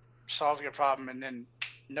just solve your problem and then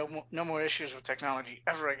no more issues with technology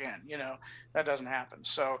ever again. That doesn't happen.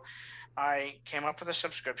 So I came up with a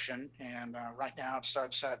subscription, and right now it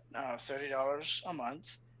starts at $30 a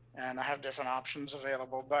month, and I have different options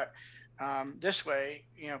available. But this way,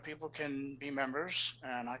 people can be members,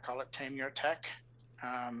 and I call it Tame Your Tech.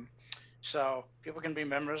 Um, so people can be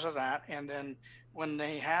members of that, and then when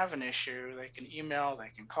they have an issue, they can email, they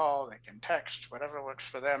can call, they can text, whatever works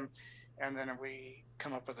for them, and then we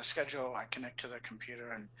come up with a schedule. I connect to their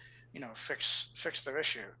computer and fix their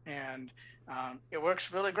issue, and it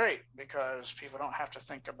works really great because people don't have to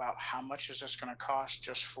think about how much is this going to cost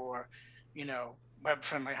just for you know web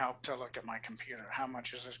friendly help to look at my computer. How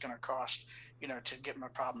much is this going to cost to get my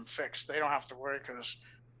problem fixed? They don't have to worry because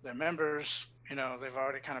they're members. They've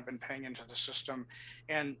already kind of been paying into the system.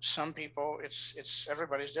 And some people, it's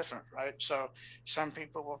everybody's different, right? So some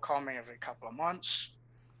people will call me every couple of months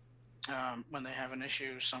when they have an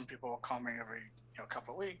issue. Some people will call me every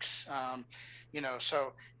couple of weeks.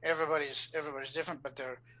 So everybody's different, but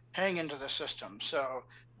they're paying into the system. So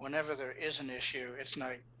whenever there is an issue, it's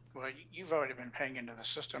well, you've already been paying into the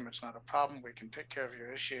system. It's not a problem. We can take care of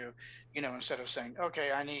your issue. Instead of saying,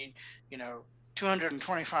 okay, I need, you know,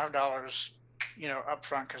 $225,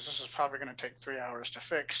 upfront because this is probably going to take 3 hours to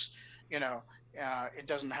fix. You know, it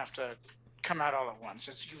doesn't have to come out all at once.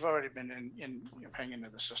 You've already been paying into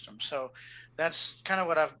the system. So that's kind of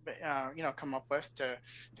what I've come up with to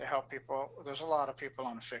help people. There's a lot of people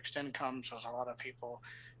on fixed incomes. There's a lot of people,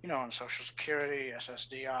 on Social Security,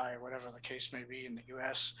 SSDI, whatever the case may be in the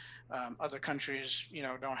U.S. Other countries,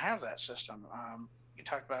 don't have that system. You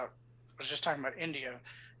talk about. I was just talking about India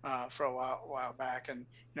for a while back, and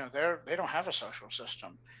they don't have a social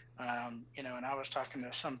system. And I was talking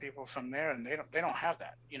to some people from there, and they don't have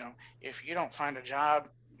that. If you don't find a job,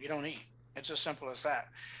 you don't eat. It's as simple as that.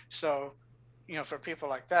 So, for people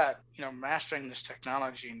like that, mastering this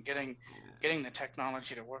technology and getting the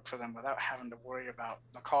technology to work for them without having to worry about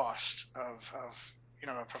the cost of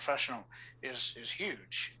a professional is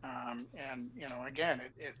huge. And again,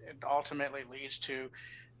 it ultimately leads to,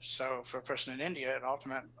 so for a person in India, it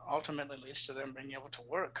ultimately leads to them being able to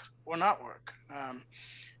work or not work.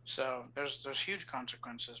 So there's huge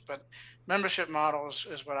consequences, but membership models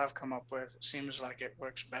is what I've come up with. It seems like it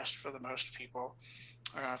works best for the most people,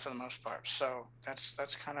 for the most part. So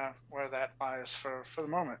that's kind of where that lies for the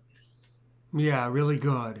moment. Yeah, really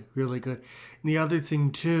good, really good. And the other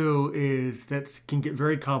thing too is that can get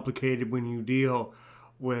very complicated when you deal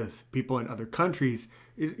with people in other countries.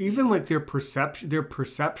 Is even like their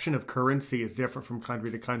perception of currency is different from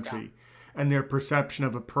country to Yeah. country, and their perception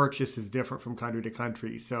of a purchase is different from country to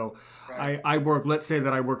country. So, Right. I work. Let's say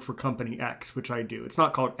that I work for company X, which I do. It's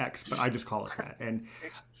not called X, but I just call it that.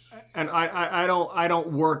 It's, And I don't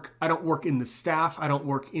work in the staff. I don't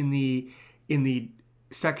work in the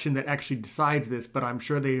section that actually decides this, but I'm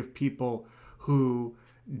sure they have people who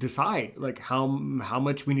decide like how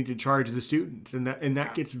much we need to charge the students, and that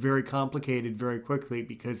yeah. gets very complicated very quickly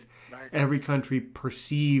because Right. every country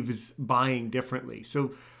perceives buying differently.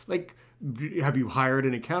 So, like, have you hired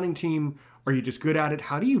an accounting team? Are you just good at it?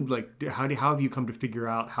 How do you like how have you come to figure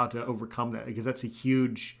out how to overcome that? Because that's a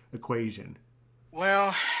huge equation.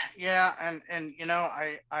 Well, yeah, and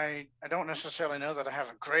I don't necessarily know that I have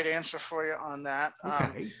a great answer for you on that.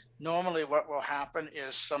 Okay. Normally, what will happen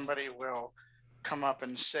is somebody will come up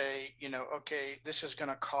and say, okay, this is going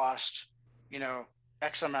to cost, you know,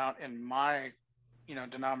 X amount in my,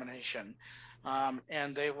 denomination,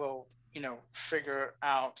 and they will, figure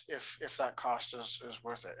out if that cost is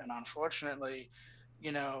worth it. And unfortunately,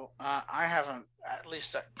 I haven't, at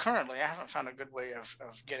least currently, I haven't found a good way of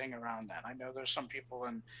getting around that. I know there's some people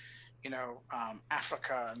in,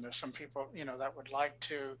 Africa, and there's some people, that would like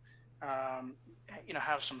to, um,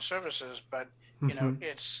 have some services, but Mm-hmm.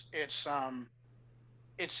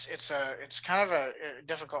 it's kind of a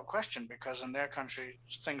difficult question because in their country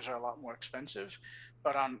things are a lot more expensive,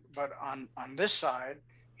 but on this side,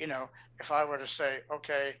 you know, if I were to say,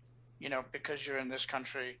 okay, because you're in this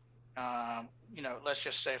country, let's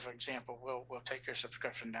just say for example, we'll take your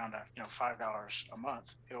subscription down to $5 a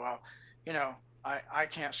month. Well, you know, I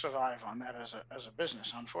can't survive on that as a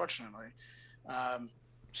business, unfortunately. Um,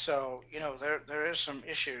 so there is some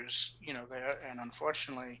issues there, and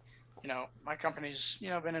unfortunately, my company's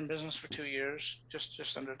been in business for 2 years,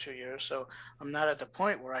 just under 2 years. So I'm not at the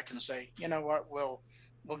point where I can say, you know what, we'll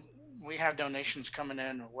we have donations coming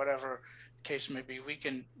in or whatever the case may be. We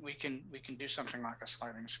can do something like a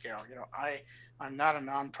sliding scale. I'm not a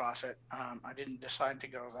nonprofit. I didn't decide to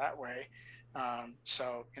go that way.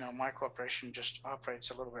 So my corporation just operates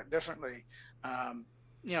a little bit differently. Um,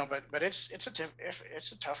 but it's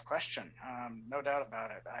a tough question, no doubt about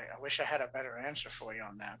it. I wish I had a better answer for you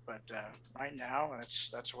on that, but right now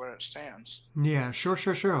that's where it stands. Yeah, sure,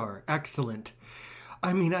 sure, sure. Excellent.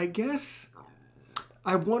 I mean, I guess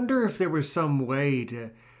I wonder if there was some way to,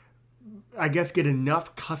 I guess, get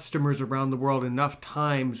enough customers around the world enough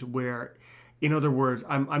times where, in other words,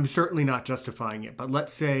 I'm certainly not justifying it, but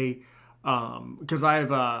let's say, because I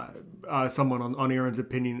have someone on Aaron's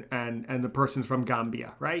opinion, and the person's from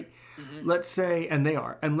Gambia, right? Hmm. Let's say, and they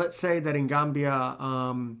are, and let's say that in Gambia,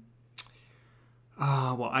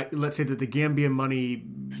 let's say that the Gambian money,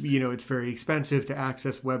 it's very expensive to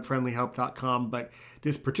access webfriendlyhelp.com, but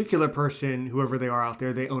this particular person, whoever they are out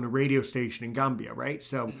there, they own a radio station in Gambia, right?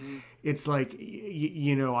 So Hmm. it's like,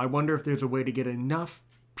 I wonder if there's a way to get enough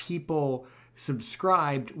people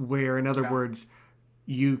subscribed where, in other Yeah. words,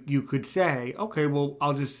 you could say, okay, well,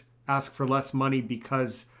 I'll just ask for less money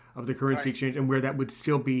because of the currency Right. exchange, and where that would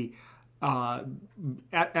still be uh,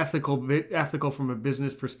 ethical from a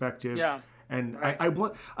business perspective, Yeah. And Right. I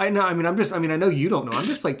know, I mean, I know you don't know. I'm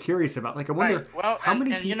just like curious about, like, I Right. wonder Well, how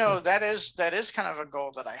many and people. that is kind of a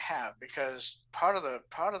goal that I have, because part of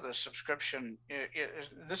the subscription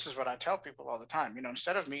this is what I tell people all the time.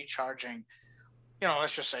 Instead of me charging,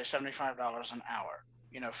 let's just say $75 an hour,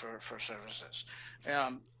 for services.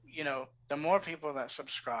 The more people that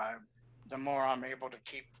subscribe, the more I'm able to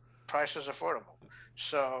keep prices affordable.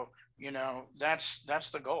 So,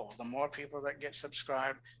 that's the goal. The more people that get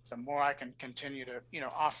subscribed, the more I can continue to,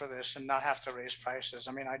 offer this and not have to raise prices.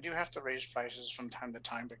 I mean, I do have to raise prices from time to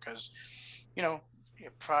time because, you know,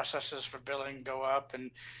 processes for billing go up, and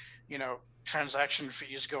transaction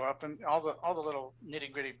fees go up, and all the little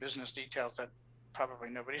nitty gritty business details that probably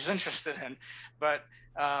nobody's interested in. But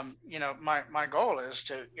my goal is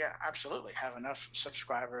to, yeah, absolutely have enough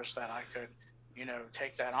subscribers that I could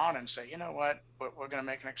take that on and say, you know what, we're going to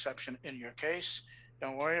make an exception in your case.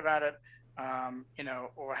 Don't worry about it.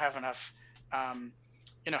 Or have enough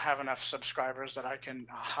have enough subscribers that I can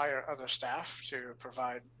hire other staff to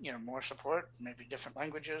provide more support, maybe different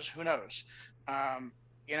languages, who knows. um,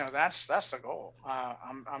 that's the goal.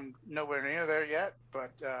 I'm nowhere near there yet,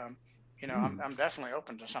 but I'm definitely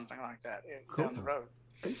open to something like that down the Cool. road.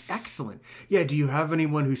 Excellent. Yeah. Do you have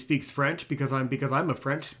anyone who speaks French? Because I'm a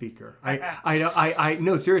French speaker. I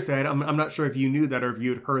no, seriously. I'm not sure if you knew that or if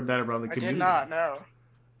you'd heard that around the I did community. not know.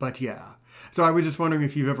 But yeah. So I was just wondering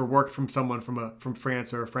if you've ever worked from someone from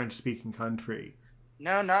France or a French speaking country.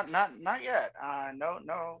 No, not yet. No,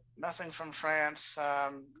 no, nothing from France,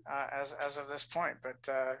 as of this point. But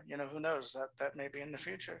who knows? That may be in the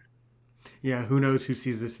future. Yeah. Who knows who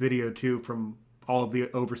sees this video too from all of the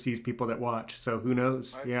overseas people that watch. So who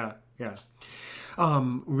knows? Right. Yeah. Yeah.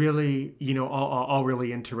 Really, all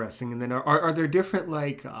really interesting. And then are there different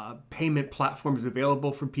like payment platforms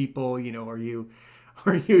available for people? Are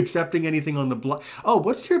you accepting anything on the block? Oh,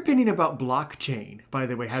 what's your opinion about blockchain? By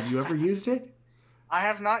the way, have you ever used it? I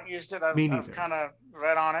have not used it. I've Me I've neither. kind of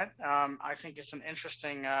read on it. I think it's an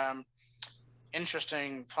interesting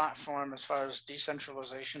platform as far as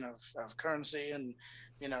decentralization of currency, and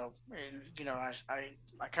I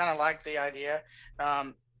kind of like the idea.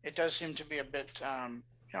 It does seem to be a bit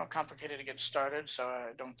complicated to get started, so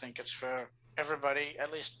I don't think it's for everybody.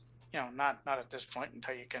 At least not at this point,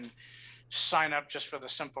 until you can sign up just for the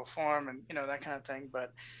simple form and that kind of thing.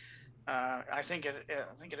 But I think it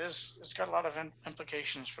is. It's got a lot of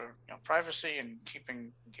implications for privacy and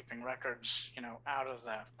keeping records out of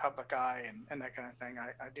the public eye, and that kind of thing.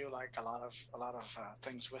 I do like a lot of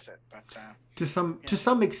things with it, but To some you to know,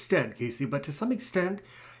 some extent, Casey, but to some extent,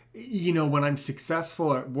 when I'm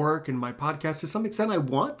successful at work and my podcast, to some extent, I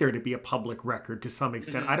want there to be a public record. To some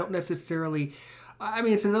extent, I hmm don't necessarily. I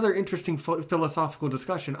mean, it's another interesting philosophical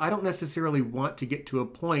discussion. I don't necessarily want to get to a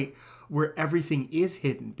point where everything is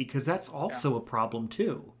hidden because that's yeah, also a problem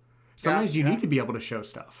too. yeah, Sometimes you need yeah. to be able to show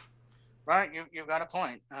stuff. Right, you've got a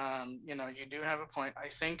point. You do have a point. I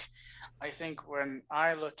think when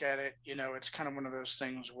I look at it, it's kind of one of those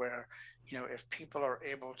things where, if people are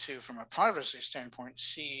able to, from a privacy standpoint,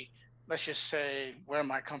 see, let's just say, where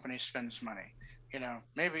my company spends money,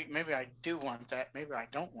 maybe I do want that, maybe I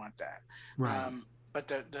don't want that. Right. But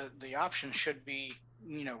the option should be,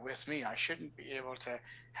 with me. I shouldn't be able to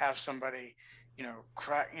have somebody,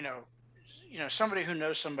 crack, somebody who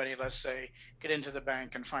knows somebody, let's say, get into the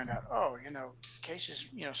bank and find out, oh, Casey's,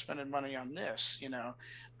 spending money on this,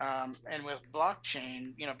 and with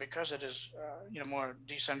blockchain, because it is, more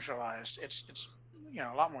decentralized, it's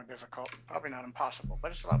a lot more difficult, probably not impossible,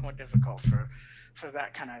 but it's a lot more difficult for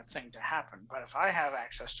that kind of thing to happen. But if I have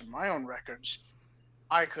access to my own records,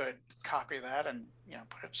 I could copy that and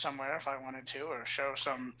put it somewhere if I wanted to, or show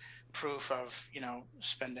some proof of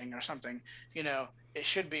spending or something. It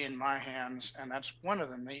should be in my hands, and that's one of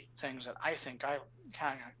the neat things that I think I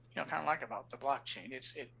kind of like about the blockchain.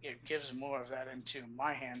 It gives more of that into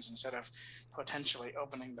my hands instead of potentially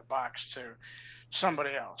opening the box to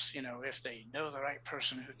somebody else. If they know the right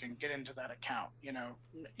person who can get into that account,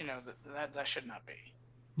 that should not be.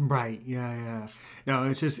 Right. Yeah. Yeah. No,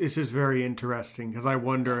 it's just very interesting because I Yeah.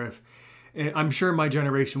 wonder if I'm sure my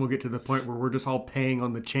generation will get to the point where we're just all paying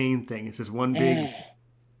on the chain thing. It's just one big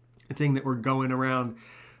thing that we're going around,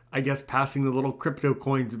 I guess, passing the little crypto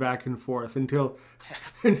coins back and forth until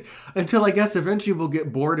I guess eventually we'll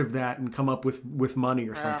get bored of that and come up with money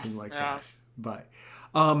or Yeah. something like Yeah. that. But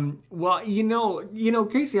Well,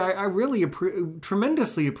 Casey, I really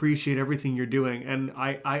tremendously appreciate everything you're doing, and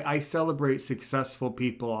I celebrate successful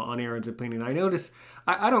people on Aaron's Opinion. I notice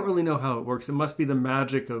I don't really know how it works. It must be the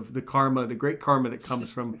magic of the karma, the great karma that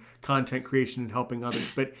comes from content creation and helping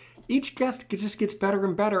others. But each guest just gets better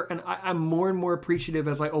and better, and I'm more and more appreciative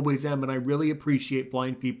as I always am, and I really appreciate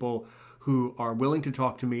blind people who are willing to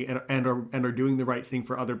talk to me and are doing the right thing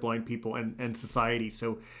for other blind people and society.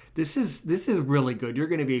 So this is really good. You're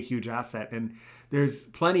going to be a huge asset, and there's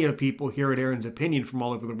plenty of people here at Aaron's Opinion from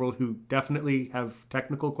all over the world who definitely have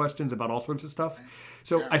technical questions about all sorts of stuff.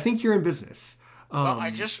 So Yeah. I think you're in business. Well,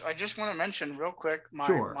 I just want to mention real quick,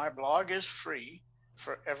 Sure. my blog is free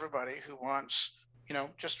for everybody who wants,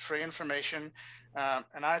 just free information,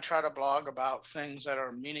 and I try to blog about things that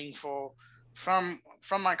are meaningful from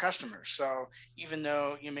my customers. So even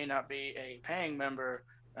though you may not be a paying member,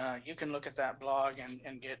 you can look at that blog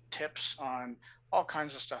and get tips on all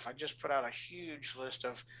kinds of stuff. I just put out a huge list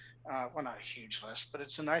of, well, not a huge list, but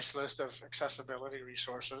it's a nice list of accessibility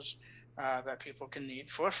resources that people can need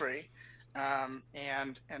for free.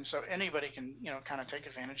 And so anybody can kind of take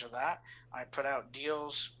advantage of that. I put out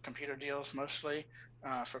deals, computer deals mostly,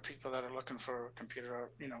 for people that are looking for a computer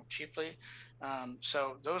cheaply.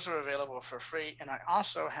 So those are available for free, and I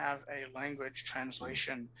also have a language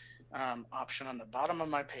translation option on the bottom of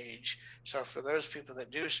my page. So for those people that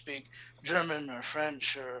do speak German or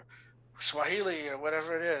French or Swahili or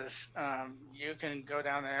whatever it is, you can go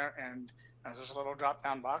down there, and there's a little drop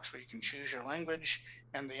down box where you can choose your language,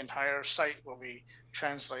 and the entire site will be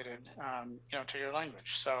translated, to your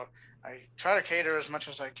language. So I try to cater as much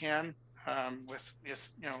as I can, with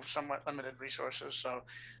somewhat limited resources. So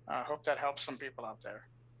I hope that helps some people out there.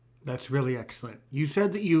 That's really excellent. You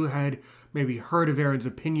said that you had maybe heard of Aaron's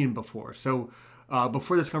Opinion before. So,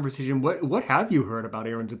 before this conversation, what have you heard about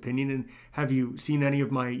Aaron's Opinion, and have you seen any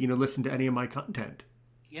of my, listened to any of my content?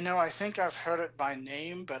 I think I've heard it by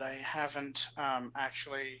name, but I haven't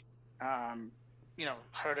actually,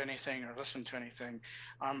 heard anything or listened to anything.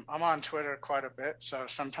 I'm on Twitter quite a bit, so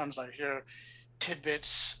sometimes I hear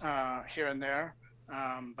tidbits here and there,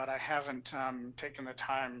 but I haven't taken the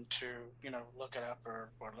time to, look it up or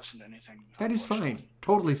listen to anything, That is unfortunately. fine,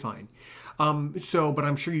 totally fine. But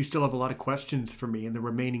I'm sure you still have a lot of questions for me in the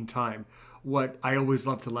remaining time. What I always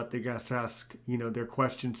love to let the guests ask, their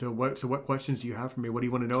questions. So what questions do you have for me? What do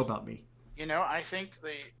you want to know about me? I think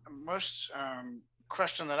the most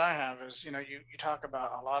question that I have is, you talk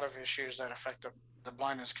about a lot of issues that affect the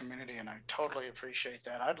blindness community, and I totally appreciate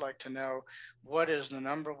that. I'd like to know, what is the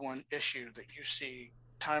number one issue that you see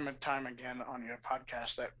time and time again on your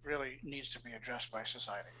podcast that really needs to be addressed by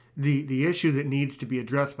society? The issue that needs to be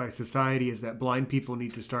addressed by society is that blind people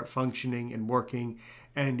need to start functioning and working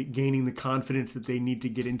and gaining the confidence that they need to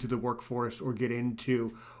get into the workforce or get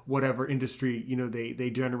into whatever industry they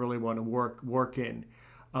generally want to work in.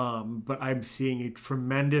 But I'm seeing a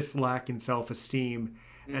tremendous lack in self-esteem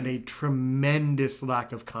and Mm, a tremendous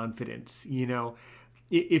lack of confidence.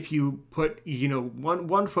 If you put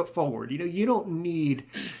one foot forward, you don't need,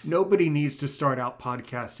 nobody needs to start out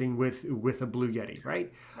podcasting with a Blue Yeti,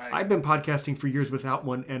 right? right. I've been podcasting for years without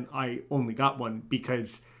one, and I only got one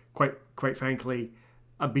because, quite frankly,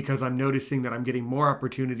 because I'm noticing that I'm getting more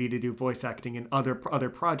opportunity to do voice acting in other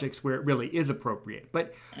projects where it really is appropriate.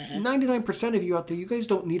 But Hmm. 99% of you out there, you guys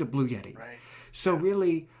don't need a Blue Yeti. Right. So Yeah.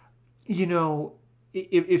 really, you know,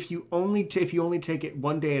 if you only take it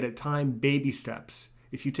one day at a time, baby steps.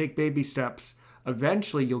 If you take baby steps,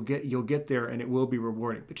 eventually you'll get there, and it will be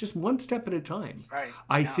rewarding. But just one step at a time. Right.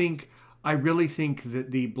 I Yeah. think I really think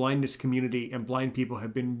that the blindness community and blind people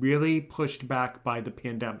have been really pushed back by the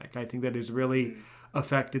pandemic. I think that has really Mm,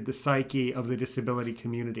 affected the psyche of the disability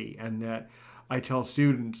community, and that I tell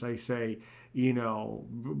students, I say,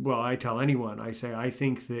 well, I tell anyone, I say, I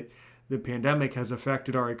think that the pandemic has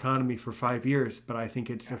affected our economy for 5 years, but I think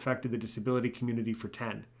it's yeah. affected the disability community for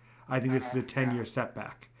 10. I think this is a 10 Yeah. year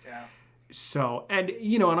setback. Yeah. So, and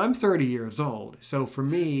I'm 30 years old. So for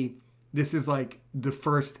me, this is like the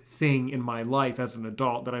first thing in my life as an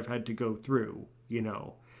adult that I've had to go through.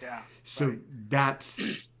 Yeah. So Right.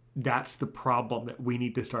 that's the problem that we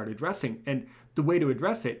need to start addressing. And the way to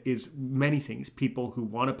address it is many things. People who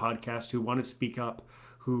want to podcast, who want to speak up,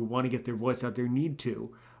 who want to get their voice out there need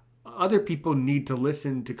to. Other people need to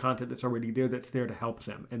listen to content that's already there, that's there to help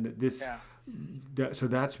them. And Yeah. so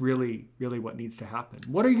that's really, really what needs to happen.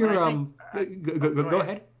 What are Well, I your, think. go, Go go ahead.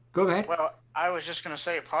 ahead. Go ahead. Well, I was just going to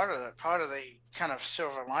say, part of the kind of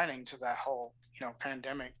silver lining to that whole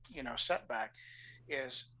pandemic setback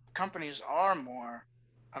is companies are more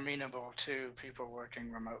amenable to people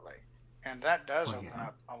working remotely. And that does Oh open yeah.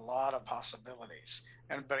 up a lot of possibilities.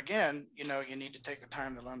 But again, you need to take the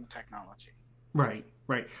time to learn the technology. Right,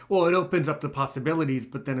 right. Well, it opens up the possibilities,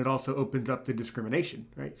 but then it also opens up the discrimination,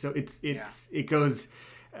 right? So Yeah, it goes.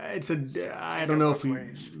 It's a. I can don't go know if both we.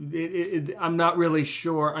 ways. I'm not really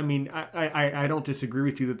sure. I mean, I don't disagree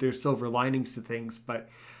with you that there's silver linings to things, but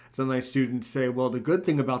sometimes students say, "Well, the good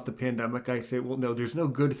thing about the pandemic," I say, "Well, no, there's no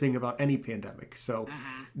good thing about any pandemic. So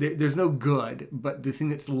Hmm. there's no good, but the thing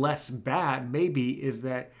that's less bad maybe is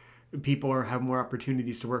that people are have more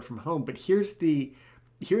opportunities to work from home. But here's the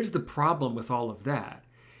problem with all of that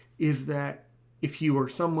is that if you are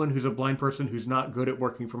someone who's a blind person who's not good at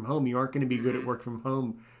working from home, you aren't going to be good at Hmm. work from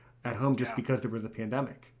home at home just Yeah, because there was a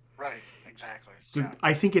pandemic. right. Exactly. So Yeah.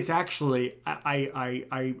 I think it's actually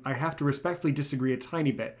I have to respectfully disagree a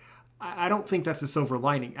tiny bit. I don't think that's a silver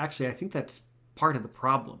lining. Actually, I think that's part of the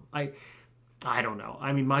problem. I don't know.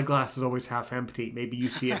 I mean, my glass is always half empty. Maybe you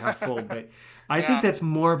see it half full, but I think Yeah. that's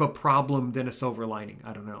more of a problem than a silver lining.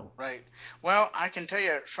 I don't know. Right. Well, I can tell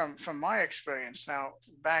you from my experience now.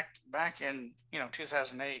 Back in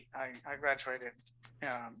 2008, I graduated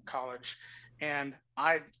college, and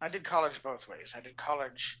I did college both ways. I did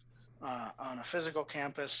college on a physical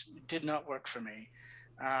campus. It did not work for me,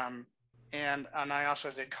 um, and I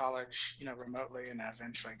also did college remotely, and I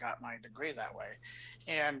eventually got my degree that way.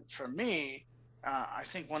 And for me, I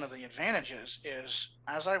think one of the advantages is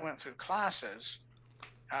as I went through classes,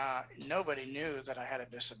 nobody knew that I had a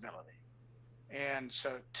disability. And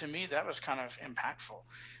so to me, that was kind of impactful.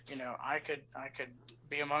 I could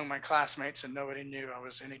be among my classmates and nobody knew I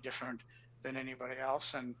was any different than anybody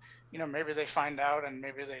else. And maybe they find out and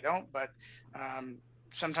maybe they don't, but um,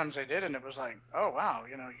 sometimes they did, and it was like, oh wow,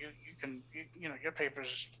 you can your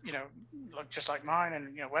papers look just like mine,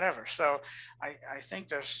 and whatever. So I think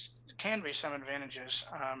there can be some advantages.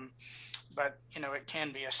 But it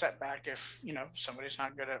can be a setback if somebody's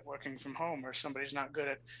not good at working from home, or somebody's not good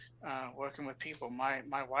at working with people. My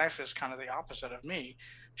wife is kind of the opposite of me.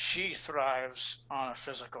 She thrives on a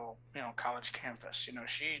physical college campus.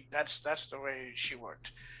 That's the way she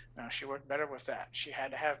worked. She worked better with that. She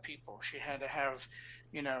had to have people. She had to have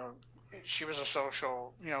you know she was a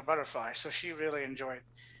social butterfly, so she really enjoyed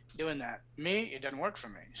doing that. Me, it didn't work for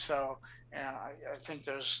me. So I think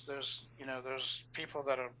there's people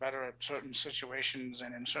that are better at certain situations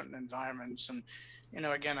and in certain environments. And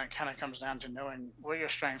again, it kind of comes down to knowing where your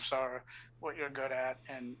strengths are, what you're good at,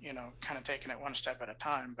 and kind of taking it one step at a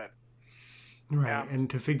time. But Right, yeah. and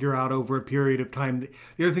to figure out over a period of time, the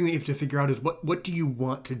other thing that you have to figure out is what do you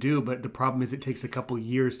want to do. But the problem is, it takes a couple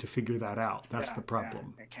years to figure that out. That's Yeah, the yeah,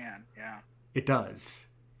 problem. it can. Yeah. It does.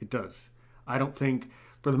 It does. I don't think,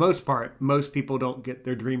 for the most part, most people don't get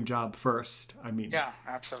their dream job first. I mean, Yeah,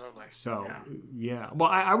 absolutely. so Yeah. yeah. Well,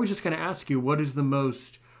 I was just going to ask you, what is the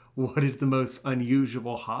most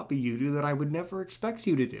unusual hobby you do that I would never expect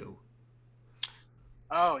you to do?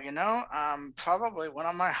 Oh, probably one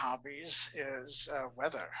of my hobbies is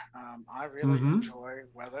weather. I really Mm-hmm. enjoy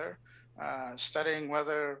weather, studying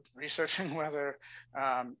weather, researching weather.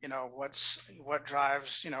 What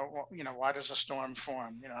drives, why does a storm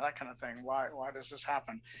form? That kind of thing. Why does this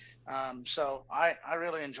happen? So I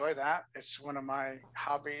really enjoy that. It's one of my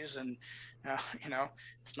hobbies, and uh, you know,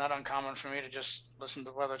 it's not uncommon for me to just listen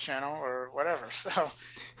to Weather Channel or whatever. So,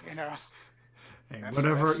 you know, Hey, that's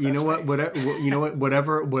whatever, that's you know that's what, me,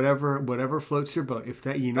 whatever floats your boat. If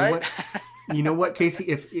that, right? you know what, Casey,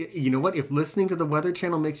 if you know what, if listening to the Weather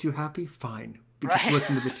Channel makes you happy, fine, but just Right.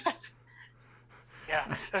 listen to the.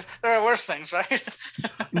 Yeah, there are worse things, right?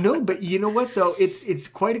 No, but you know what though, it's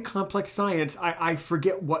quite a complex science. I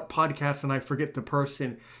forget what podcast and I forget the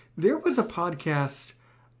person. There was a podcast.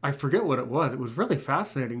 I forget what it was. It was really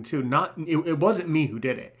fascinating too. It wasn't me who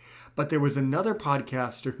did it, but there was another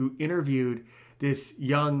podcaster who interviewed this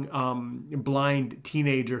young blind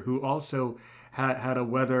teenager who also had a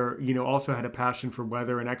weather, also had a passion for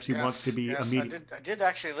weather and actually wants to Yes, be a yes, I media. did. I did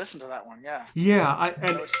actually listen to that one. Yeah, Yeah, I know what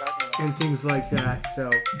you're talking about. and things like that. So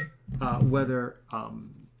weather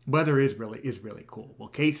is really cool. Well,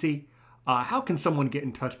 Casey, how can someone get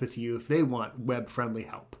in touch with you if they want web friendly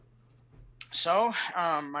help? So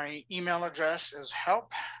my email address is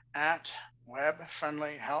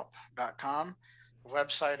help@webfriendlyhelp.com. The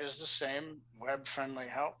website is the same,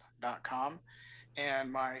 webfriendlyhelp.com.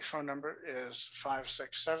 And my phone number is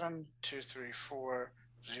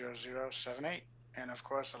 567-234-0078. And of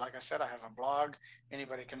course, like I said, I have a blog.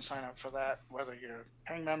 Anybody can sign up for that, whether you're a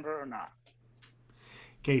paying member or not.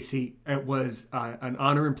 Casey, it was an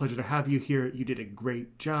honor and pleasure to have you here. You did a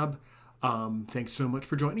great job. Thanks so much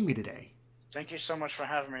for joining me today. Thank you so much for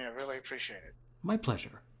having me. I really appreciate it. My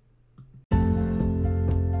pleasure.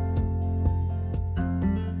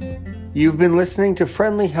 You've been listening to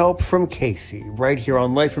Friendly Help from Casey, right here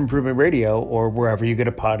on Life Improvement Radio, or wherever you get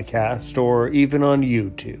a podcast, or even on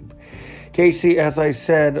YouTube. Casey, as I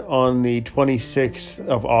said on the 26th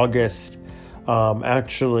of August,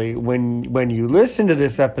 actually, when you listen to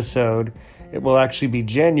this episode, it will actually be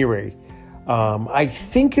January. I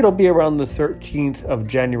think it'll be around the 13th of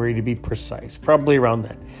January to be precise, probably around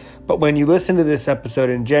then. But when you listen to this episode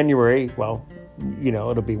in January, well,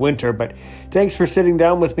 it'll be winter, but thanks for sitting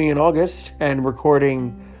down with me in August and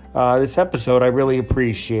recording this episode. I really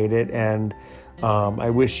appreciate it, and I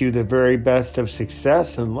wish you the very best of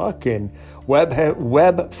success and luck in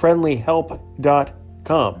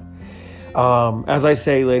webfriendlyhelp.com. As I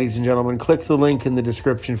say, ladies and gentlemen, click the link in the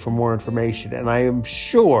description for more information, and I am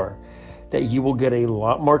sure that you will get a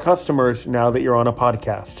lot more customers now that you're on a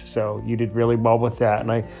podcast. So you did really well with that. And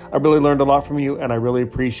I really learned a lot from you, and I really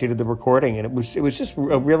appreciated the recording. And it was just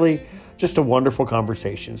a wonderful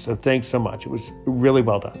conversation. So thanks so much. It was really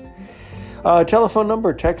well done. Telephone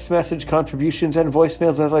number, text message, contributions, and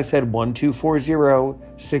voicemails, as I said,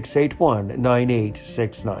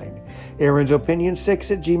 1240-681-9869. Aaron's Opinion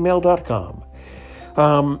 6@gmail.com.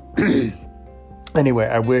 Anyway,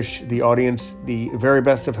 I wish the audience the very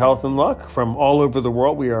best of health and luck from all over the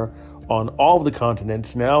world. We are on all of the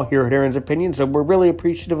continents now here at Aaron's Opinion, so we're really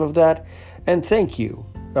appreciative of that. And thank you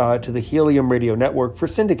to the Helium Radio Network for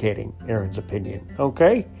syndicating Aaron's Opinion.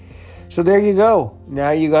 Okay? So there you go.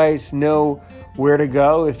 Now you guys know where to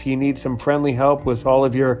go if you need some friendly help with all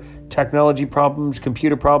of your technology problems,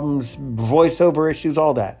 computer problems, voiceover issues,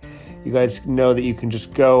 all that. You guys know that you can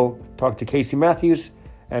just go talk to Casey Matthews,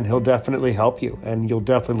 and he'll definitely help you, and you'll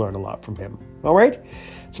definitely learn a lot from him. All right?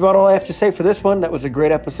 That's about all I have to say for this one. That was a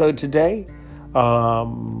great episode today.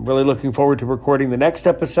 Really looking forward to recording the next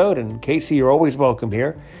episode, and Casey, you're always welcome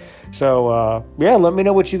here. So, let me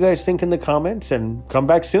know what you guys think in the comments, and come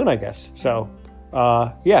back soon, I guess. So,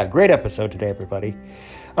 great episode today, everybody.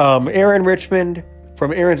 Aaron Richmond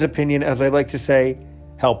from Aaron's Opinion, as I like to say,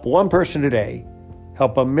 help one person today,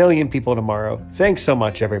 help 1 million people tomorrow. Thanks so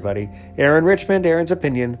much, everybody. Aaron Richmond, Aaron's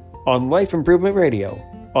Opinion, on Life Improvement Radio,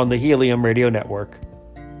 on the Helium Radio Network.